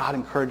also how God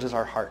encourages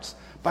our hearts,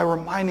 by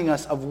reminding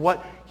us of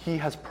what he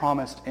has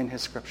promised in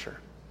his Scripture.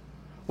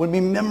 When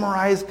we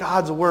memorize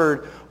God's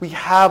word, we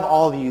have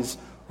all these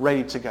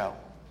ready to go.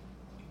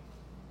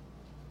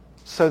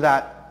 So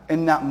that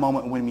in that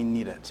moment when we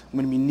need it,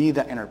 when we need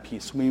that inner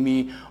peace, when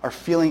we are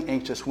feeling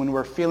anxious, when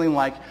we're feeling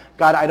like,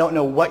 God, I don't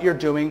know what you're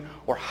doing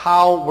or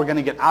how we're going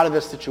to get out of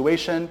this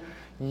situation,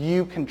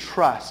 you can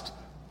trust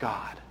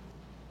God.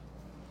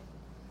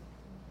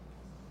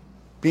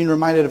 Being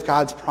reminded of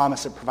God's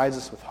promise, it provides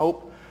us with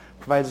hope,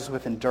 provides us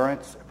with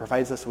endurance, it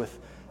provides us with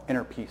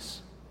inner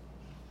peace.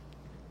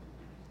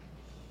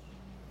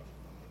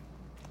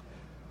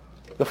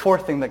 The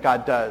fourth thing that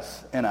God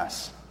does in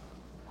us,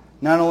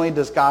 not only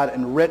does God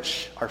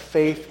enrich our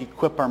faith,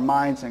 equip our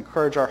minds, and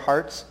encourage our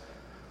hearts,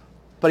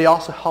 but he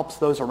also helps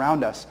those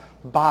around us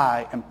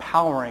by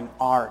empowering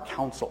our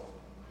counsel.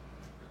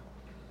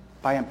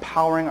 By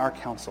empowering our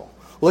counsel.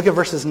 Look at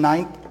verses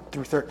 9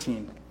 through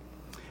 13.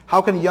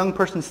 How can a young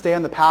person stay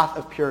on the path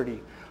of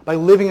purity? By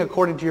living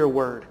according to your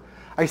word.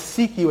 I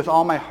seek you with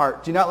all my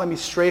heart. Do not let me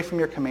stray from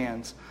your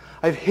commands.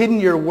 I've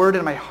hidden your word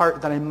in my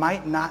heart that I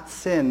might not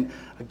sin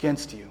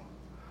against you.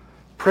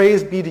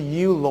 Praise be to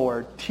you,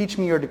 Lord. Teach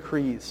me your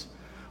decrees.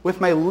 With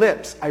my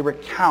lips I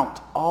recount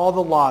all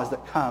the laws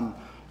that come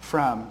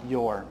from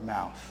your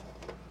mouth.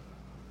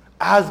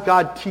 As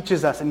God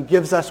teaches us and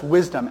gives us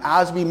wisdom,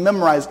 as we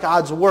memorize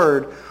God's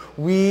word,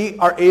 we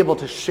are able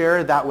to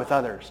share that with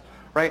others.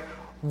 Right?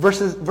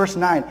 Verse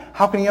 9,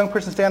 how can a young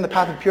person stay on the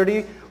path of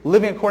purity?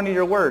 Living according to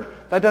your word.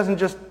 That doesn't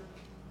just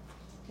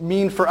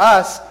mean for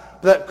us,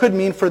 that could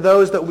mean for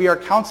those that we are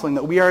counseling,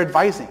 that we are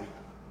advising.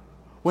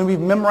 When we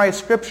memorize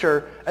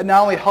Scripture, it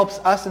not only helps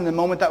us in the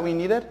moment that we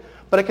need it,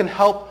 but it can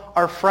help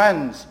our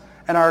friends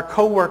and our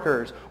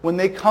coworkers when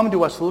they come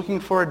to us looking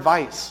for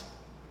advice.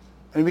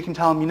 And we can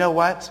tell them, you know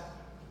what?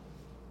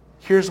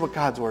 Here's what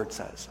God's Word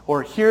says.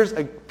 Or here's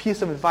a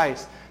piece of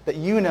advice that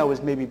you know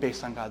is maybe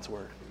based on God's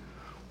Word.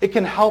 It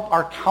can help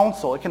our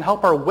counsel. It can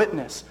help our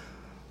witness,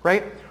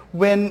 right?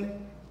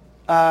 When,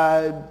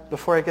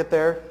 before I get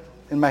there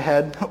in my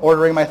head,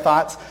 ordering my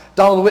thoughts,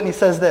 Donald Whitney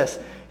says this.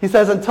 He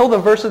says, until the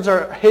verses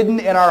are hidden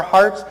in our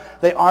hearts,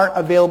 they aren't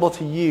available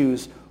to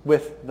use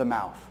with the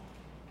mouth.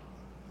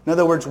 In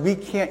other words, we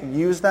can't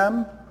use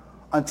them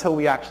until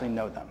we actually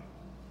know them.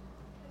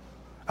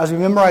 As we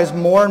memorize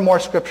more and more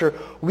Scripture,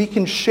 we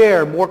can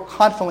share more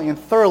confidently and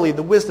thoroughly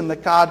the wisdom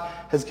that God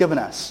has given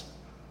us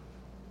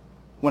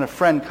when a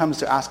friend comes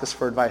to ask us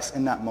for advice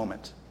in that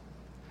moment.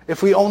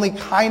 If we only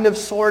kind of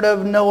sort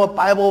of know a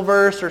Bible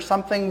verse or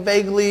something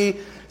vaguely,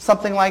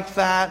 something like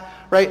that,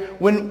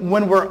 right? When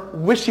we're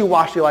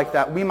wishy-washy like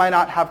that, we might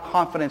not have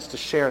confidence to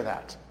share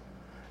that.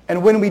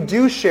 And when we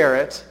do share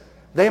it,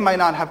 they might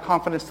not have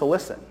confidence to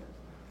listen.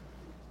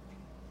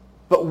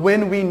 But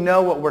when we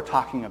know what we're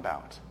talking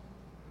about,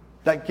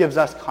 that gives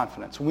us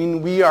confidence.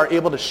 When we are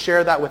able to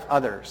share that with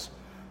others,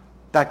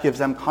 that gives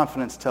them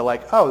confidence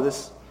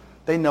to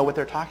they know what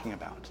they're talking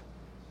about.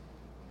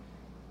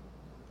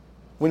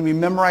 When we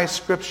memorize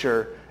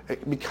Scripture,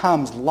 it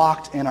becomes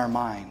locked in our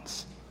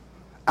minds.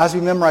 As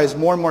we memorize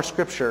more and more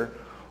Scripture,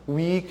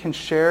 we can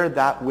share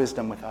that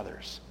wisdom with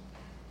others.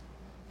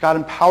 God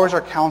empowers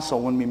our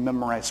counsel when we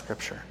memorize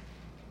Scripture.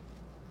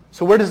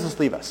 So where does this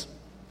leave us?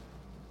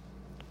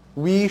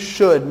 We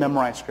should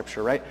memorize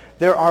Scripture, right?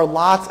 There are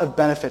lots of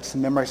benefits to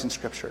memorizing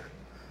Scripture.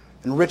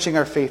 Enriching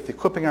our faith,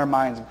 equipping our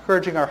minds,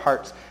 encouraging our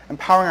hearts,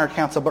 empowering our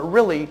counsel. But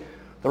really,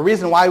 the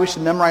reason why we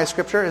should memorize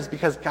Scripture is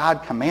because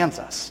God commands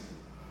us.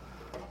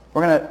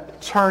 We're going to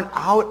turn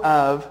out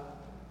of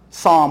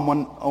Psalm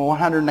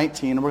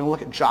 119, and we're going to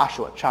look at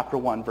Joshua chapter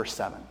 1, verse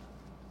 7.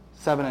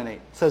 7 and 8.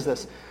 It says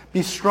this,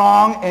 be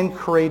strong and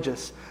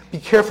courageous. Be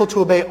careful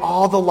to obey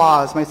all the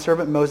laws my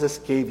servant Moses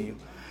gave you.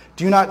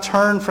 Do not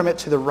turn from it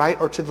to the right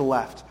or to the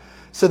left,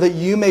 so that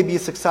you may be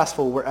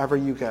successful wherever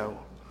you go.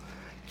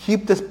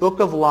 Keep this book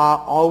of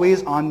law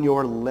always on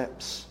your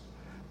lips.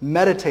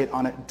 Meditate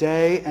on it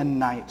day and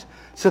night,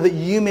 so that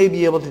you may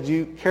be able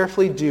to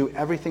carefully do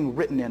everything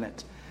written in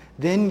it.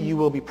 Then you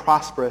will be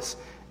prosperous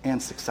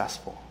and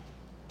successful.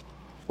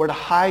 We're to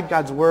hide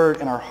God's word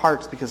in our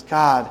hearts because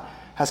God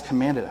has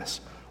commanded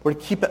us. We're to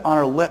keep it on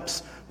our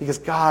lips because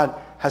God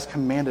has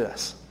commanded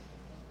us.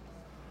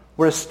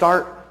 We're to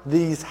start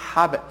these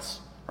habits,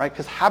 right?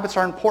 Because habits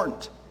are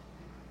important.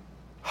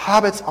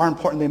 Habits are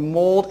important. They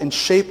mold and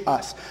shape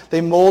us.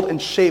 They mold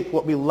and shape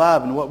what we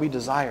love and what we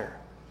desire.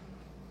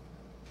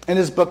 In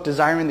his book,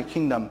 Desiring the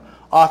Kingdom,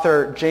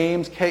 author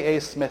James K.A.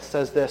 Smith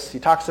says this. He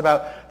talks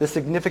about the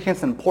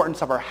significance and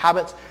importance of our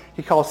habits.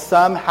 He calls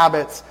some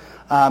habits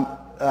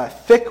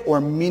thick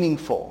or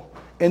meaningful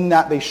in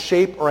that they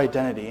shape our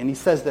identity. And he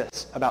says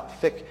this about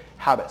thick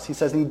habits. He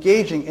says,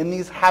 engaging in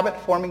these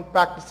habit-forming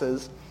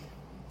practices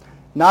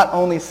not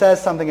only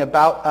says something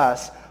about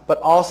us, but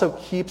also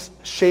keeps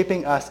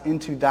shaping us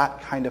into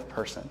that kind of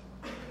person.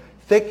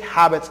 Thick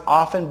habits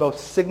often both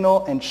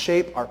signal and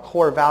shape our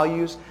core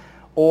values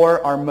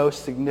or our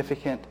most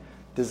significant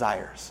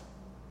desires.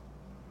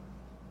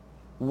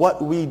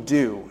 What we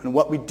do and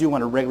what we do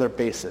on a regular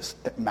basis,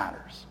 it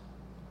matters.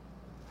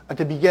 At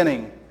the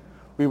beginning,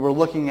 we were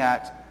looking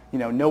at,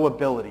 no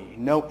ability,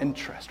 no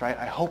interest, right?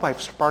 I hope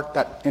I've sparked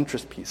that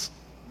interest piece.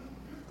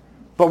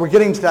 But we're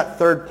getting to that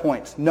third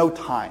point, no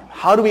time.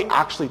 How do we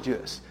actually do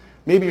this?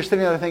 Maybe you're sitting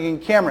there thinking,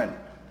 Cameron,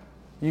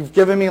 you've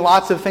given me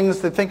lots of things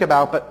to think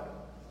about, but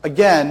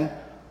again,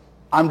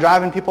 I'm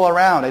driving people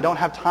around. I don't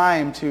have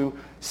time to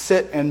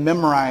sit and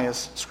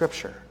memorize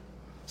Scripture.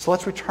 So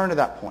let's return to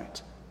that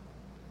point.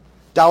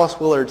 Dallas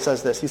Willard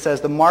says this. He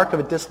says, the mark of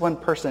a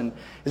disciplined person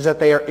is that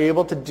they are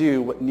able to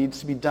do what needs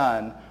to be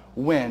done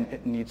when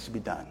it needs to be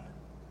done.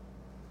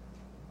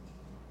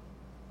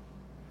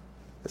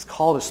 It's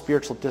called a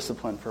spiritual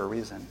discipline for a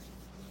reason.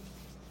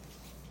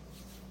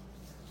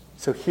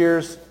 So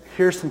here's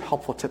some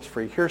helpful tips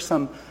for you. Here's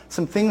some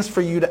things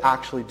for you to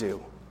actually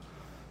do.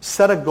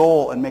 Set a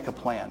goal and make a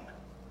plan.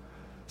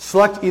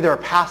 Select either a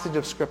passage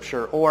of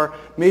Scripture or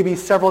maybe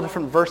several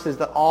different verses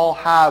that all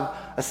have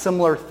a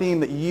similar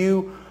theme that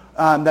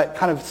that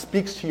kind of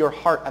speaks to your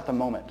heart at the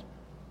moment.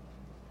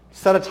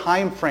 Set a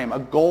time frame, a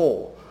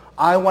goal.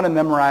 I want to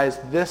memorize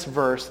this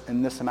verse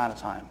in this amount of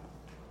time.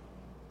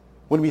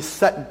 When we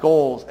set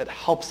goals, it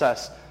helps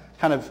us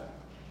kind of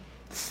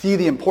see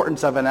the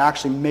importance of it and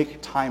actually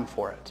make time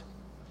for it.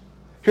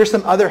 Here's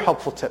some other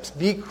helpful tips.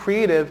 Be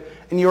creative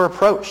in your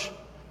approach.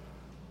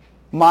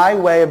 My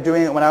way of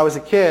doing it when I was a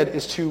kid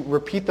is to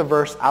repeat the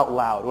verse out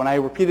loud. When I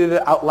repeated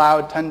it out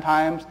loud 10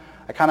 times,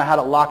 I kind of had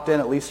it locked in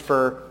at least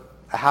for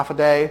a half a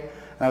day,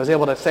 and I was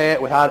able to say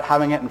it without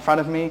having it in front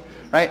of me,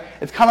 right?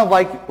 It's kind of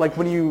like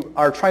when you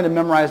are trying to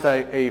memorize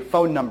a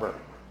phone number,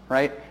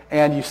 right?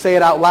 And you say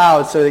it out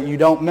loud so that you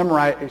don't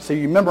memorize, so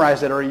you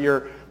memorize it, or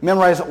you're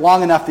memorize it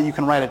long enough that you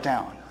can write it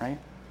down, right?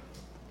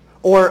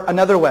 Or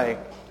another way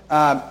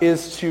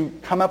is to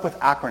come up with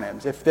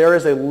acronyms. If there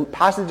is a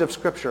passage of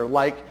Scripture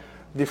like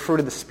the fruit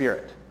of the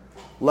Spirit,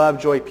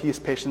 love, joy, peace,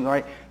 patience,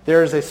 right?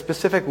 There is a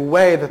specific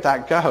way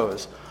that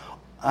goes.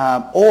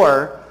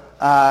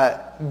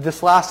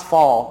 This last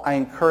fall, I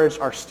encouraged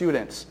our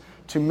students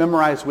to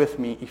memorize with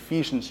me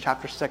Ephesians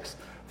chapter 6,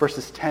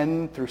 verses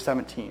 10 through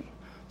 17.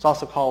 It's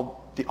also called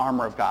the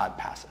armor of God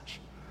passage.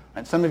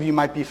 And some of you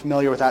might be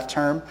familiar with that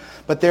term,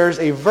 but there's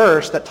a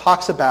verse that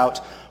talks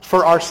about,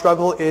 for our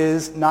struggle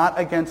is not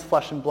against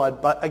flesh and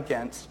blood, but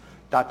against ...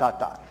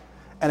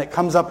 And it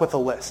comes up with a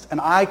list.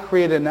 And I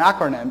created an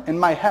acronym in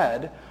my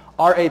head,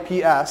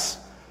 RAPS,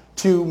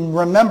 to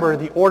remember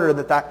the order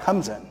that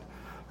comes in.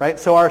 Right?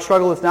 So our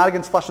struggle is not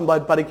against flesh and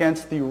blood, but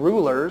against the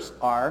rulers,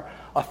 R,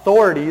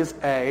 authorities,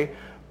 A,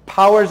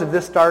 powers of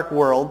this dark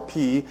world,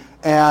 P,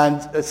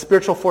 and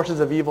spiritual forces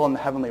of evil in the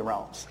heavenly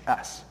realms,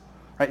 S.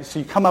 Right? So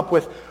you come up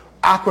with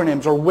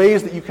acronyms or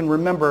ways that you can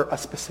remember a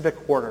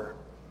specific order.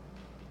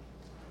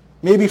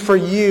 Maybe for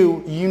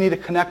you need to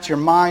connect your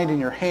mind and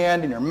your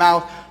hand and your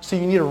mouth, so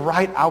you need to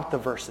write out the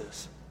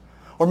verses.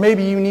 Or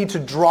maybe you need to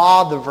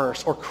draw the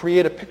verse or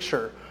create a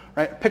picture.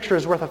 Right? A picture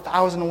is worth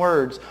 1,000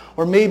 words.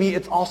 Or maybe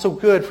it's also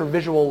good for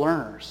visual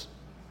learners.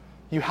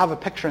 You have a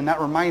picture and that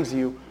reminds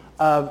you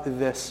of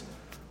this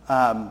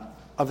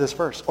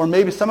verse. Or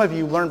maybe some of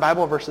you learn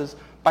Bible verses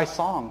by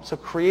song. So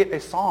create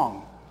a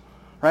song.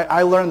 Right?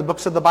 I learned the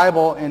books of the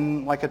Bible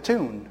in like a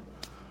tune.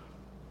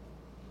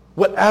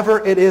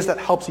 Whatever it is that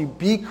helps you,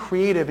 be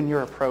creative in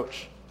your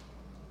approach.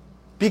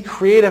 Be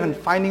creative in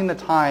finding the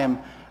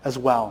time as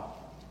well.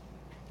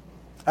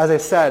 As I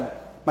said,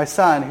 my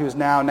son, who's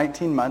now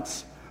 19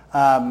 months,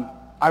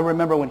 I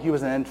remember when he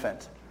was an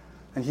infant,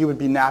 and he would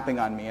be napping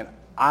on me, and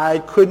I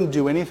couldn't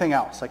do anything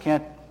else. I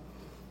can't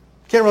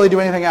really do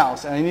anything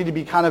else, and I need to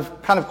be kind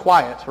of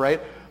quiet,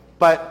 right?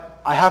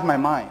 But I have my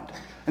mind.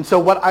 And so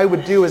what I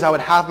would do is I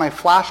would have my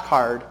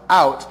flashcard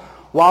out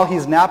while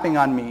he's napping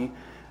on me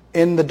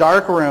in the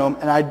dark room,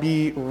 and I'd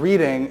be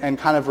reading and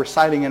kind of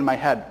reciting in my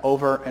head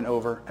over and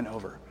over and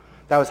over.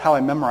 That was how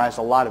I memorized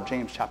a lot of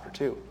James chapter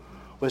 2,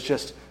 was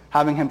just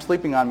having him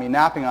sleeping on me,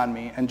 napping on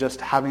me, and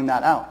just having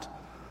that out.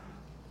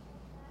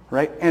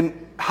 Right?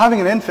 And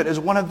having an infant is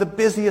one of the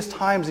busiest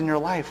times in your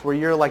life where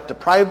you're like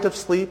deprived of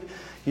sleep,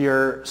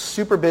 you're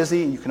super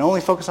busy, you can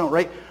only focus on it,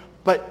 right?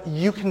 But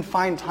you can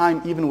find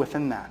time even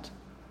within that.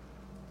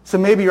 So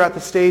maybe you're at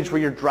the stage where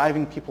you're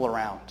driving people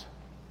around,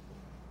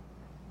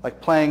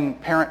 like playing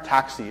parent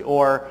taxi,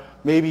 or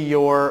maybe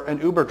you're an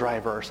Uber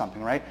driver or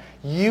something, right?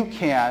 You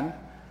can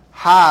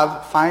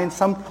find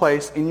some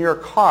place in your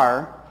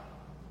car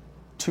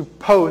to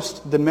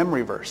post the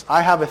memory verse.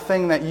 I have a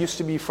thing that used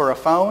to be for a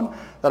phone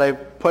that I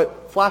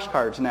put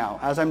flashcards now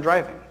as I'm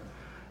driving.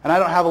 And I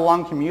don't have a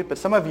long commute, but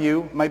some of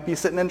you might be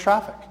sitting in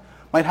traffic,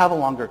 might have a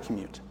longer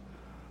commute.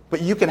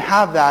 But you can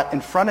have that in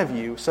front of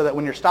you so that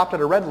when you're stopped at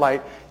a red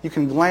light, you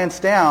can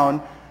glance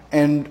down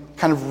and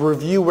kind of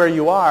review where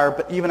you are,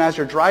 but even as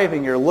you're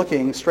driving, you're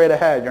looking straight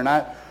ahead. You're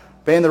not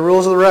obeying the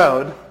rules of the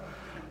road,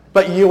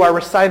 but you are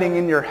reciting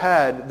in your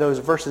head those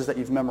verses that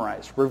you've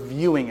memorized,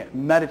 reviewing it,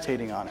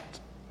 meditating on it.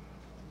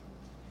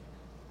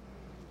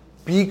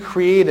 Be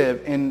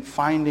creative in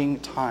finding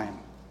time.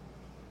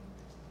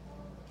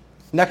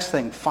 Next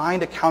thing,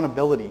 find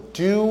accountability.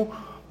 Do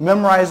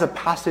memorize a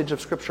passage of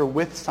Scripture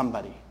with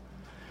somebody.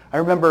 I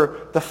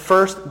remember the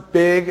first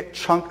big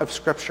chunk of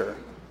Scripture,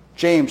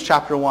 James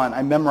chapter 1,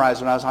 I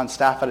memorized when I was on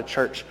staff at a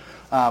church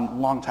a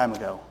long time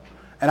ago.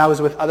 And I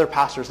was with other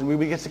pastors, and we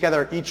would get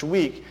together each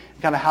week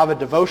and kind of have a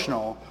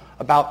devotional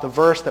about the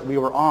verse that we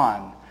were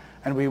on,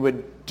 and we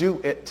would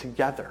do it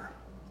together.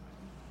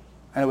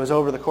 And it was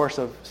over the course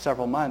of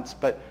several months,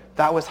 but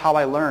that was how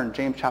I learned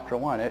James chapter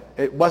 1.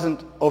 It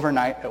wasn't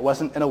overnight. It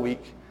wasn't in a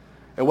week.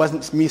 It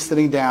wasn't me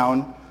sitting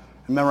down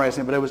and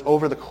memorizing it, but it was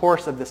over the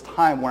course of this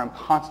time where I'm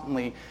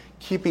constantly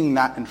keeping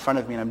that in front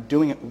of me, and I'm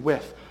doing it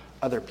with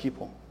other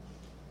people.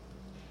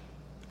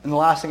 And the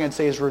last thing I'd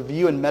say is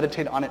review and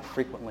meditate on it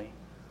frequently.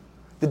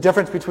 The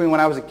difference between when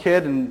I was a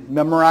kid and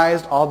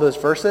memorized all those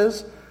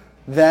verses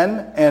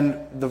then and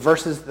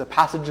the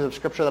passages of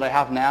Scripture that I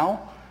have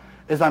now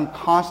is I'm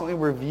constantly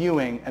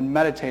reviewing and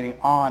meditating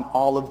on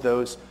all of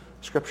those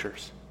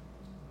Scriptures.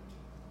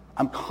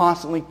 I'm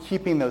constantly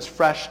keeping those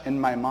fresh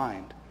in my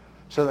mind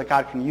so that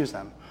God can use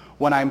them.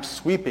 When I'm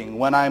sweeping,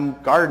 when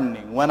I'm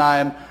gardening, when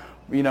I'm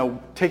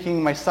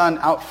taking my son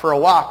out for a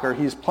walk, or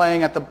he's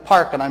playing at the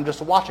park and I'm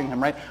just watching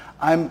him, right?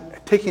 I'm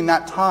taking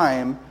that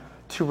time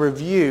to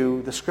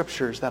review the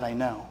Scriptures that I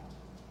know,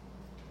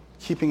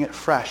 keeping it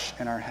fresh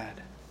in our head.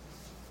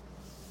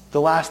 The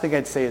last thing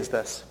I'd say is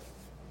this.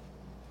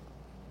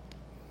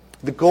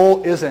 The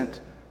goal isn't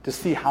to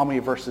see how many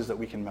verses that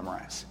we can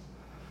memorize.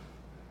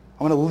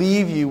 I want to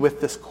leave you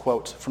with this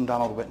quote from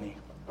Donald Whitney.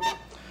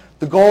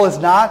 The goal is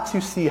not to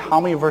see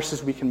how many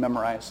verses we can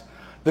memorize.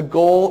 The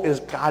goal is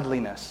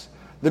godliness.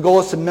 The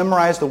goal is to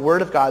memorize the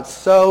Word of God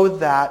so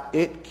that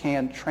it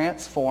can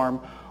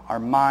transform our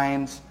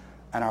minds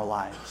and our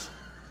lives.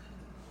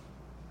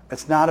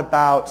 It's not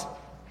about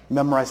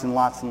memorizing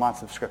lots and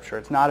lots of Scripture.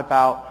 It's not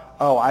about,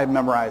 oh, I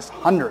memorized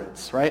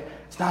hundreds, right?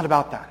 It's not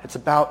about that. It's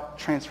about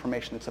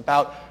transformation. It's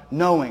about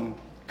knowing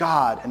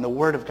God and the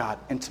Word of God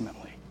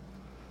intimately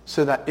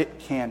so that it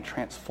can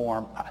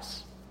transform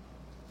us.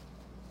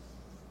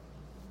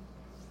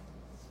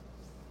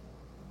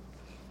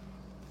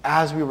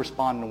 As we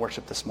respond in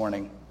worship this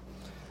morning,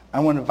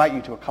 I want to invite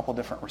you to a couple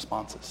different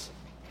responses.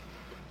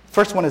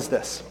 First one is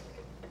this.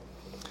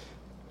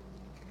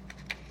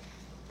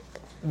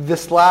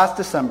 This last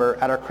December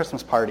at our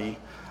Christmas party,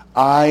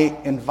 I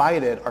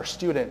invited our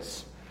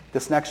students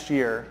this next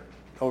year,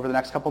 over the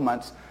next couple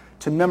months,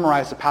 to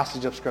memorize a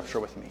passage of Scripture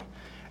with me.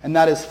 And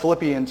that is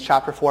Philippians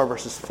chapter 4,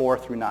 verses 4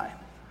 through 9.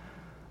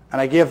 And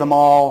I gave them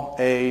all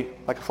a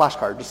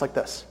flashcard, just like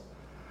this.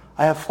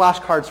 I have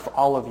flashcards for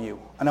all of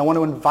you, and I want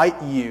to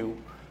invite you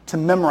to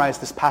memorize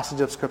this passage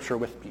of Scripture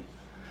with me.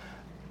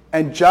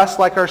 And just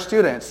like our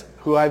students,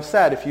 who I've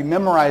said, if you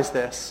memorize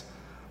this,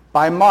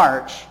 by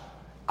March,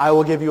 I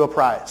will give you a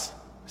prize.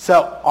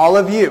 So, all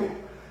of you,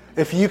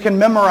 if you can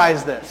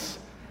memorize this,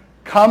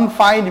 come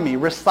find me,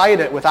 recite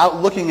it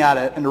without looking at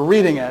it and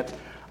reading it,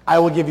 I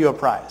will give you a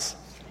prize.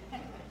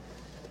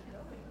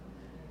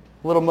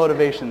 A little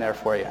motivation there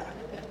for you.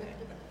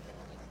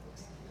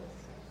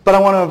 But I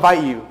want to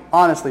invite you,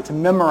 honestly, to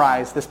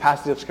memorize this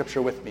passage of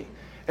Scripture with me.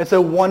 It's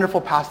a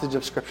wonderful passage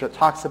of Scripture that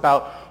talks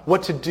about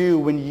what to do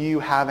when you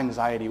have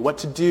anxiety, what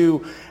to do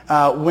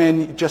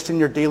when just in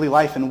your daily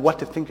life, and what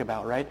to think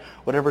about, right?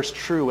 Whatever is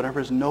true, whatever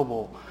is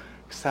noble,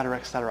 etc.,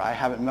 etc. I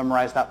haven't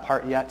memorized that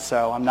part yet,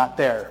 so I'm not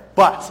there.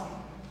 But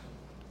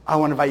I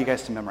want to invite you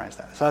guys to memorize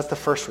that. So that's the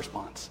first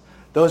response.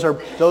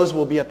 Those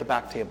will be at the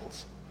back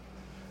tables.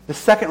 The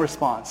second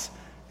response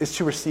is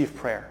to receive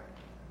prayer.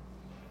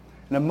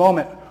 In a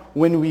moment,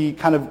 when we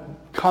kind of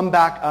come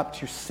back up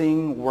to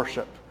sing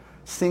worship,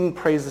 sing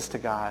praises to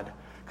God,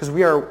 because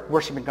we are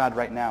worshiping God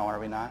right now, are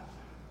we not?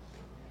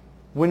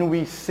 When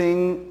we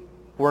sing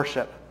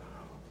worship,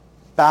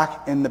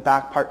 back in the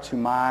back part to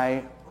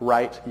my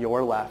right,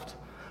 your left,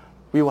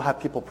 we will have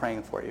people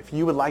praying for you. If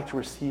you would like to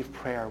receive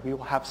prayer, we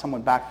will have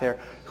someone back there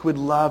who would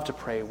love to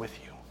pray with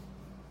you.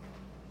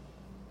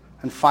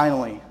 And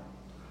finally,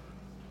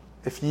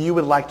 if you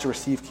would like to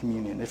receive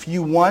communion, if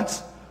you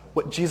want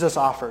what Jesus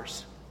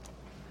offers,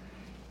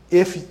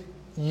 then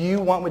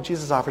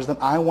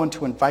I want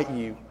to invite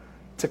you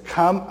to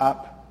come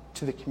up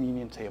to the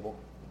communion table.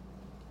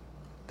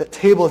 That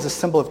table is a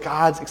symbol of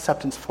God's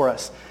acceptance for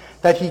us,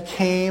 that he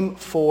came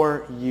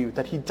for you,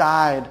 that he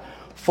died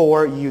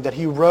for you, that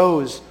he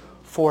rose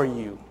for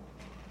you,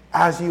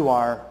 as you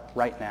are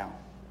right now.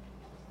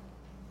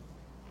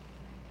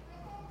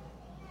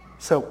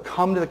 So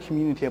come to the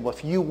communion table.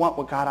 If you want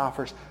what God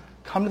offers,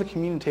 come to the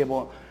communion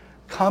table.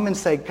 Come and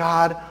say,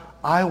 God,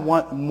 I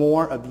want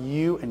more of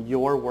you and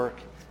your work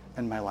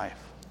in my life.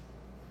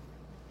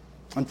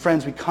 And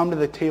friends, we come to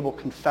the table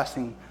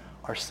confessing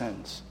our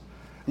sins.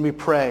 And we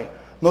pray,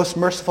 most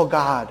merciful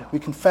God, we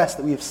confess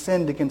that we have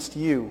sinned against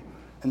you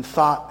in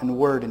thought and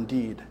word and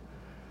deed,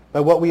 by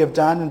what we have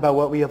done and by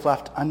what we have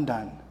left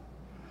undone.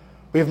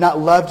 We have not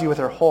loved you with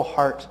our whole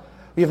heart.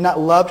 We have not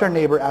loved our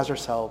neighbor as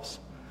ourselves.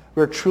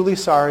 We are truly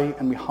sorry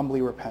and we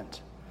humbly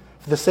repent.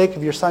 For the sake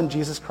of your Son,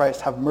 Jesus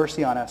Christ, have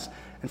mercy on us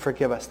and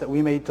forgive us, that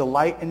we may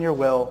delight in your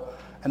will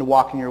and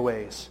walk in your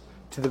ways,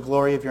 to the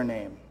glory of your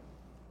name.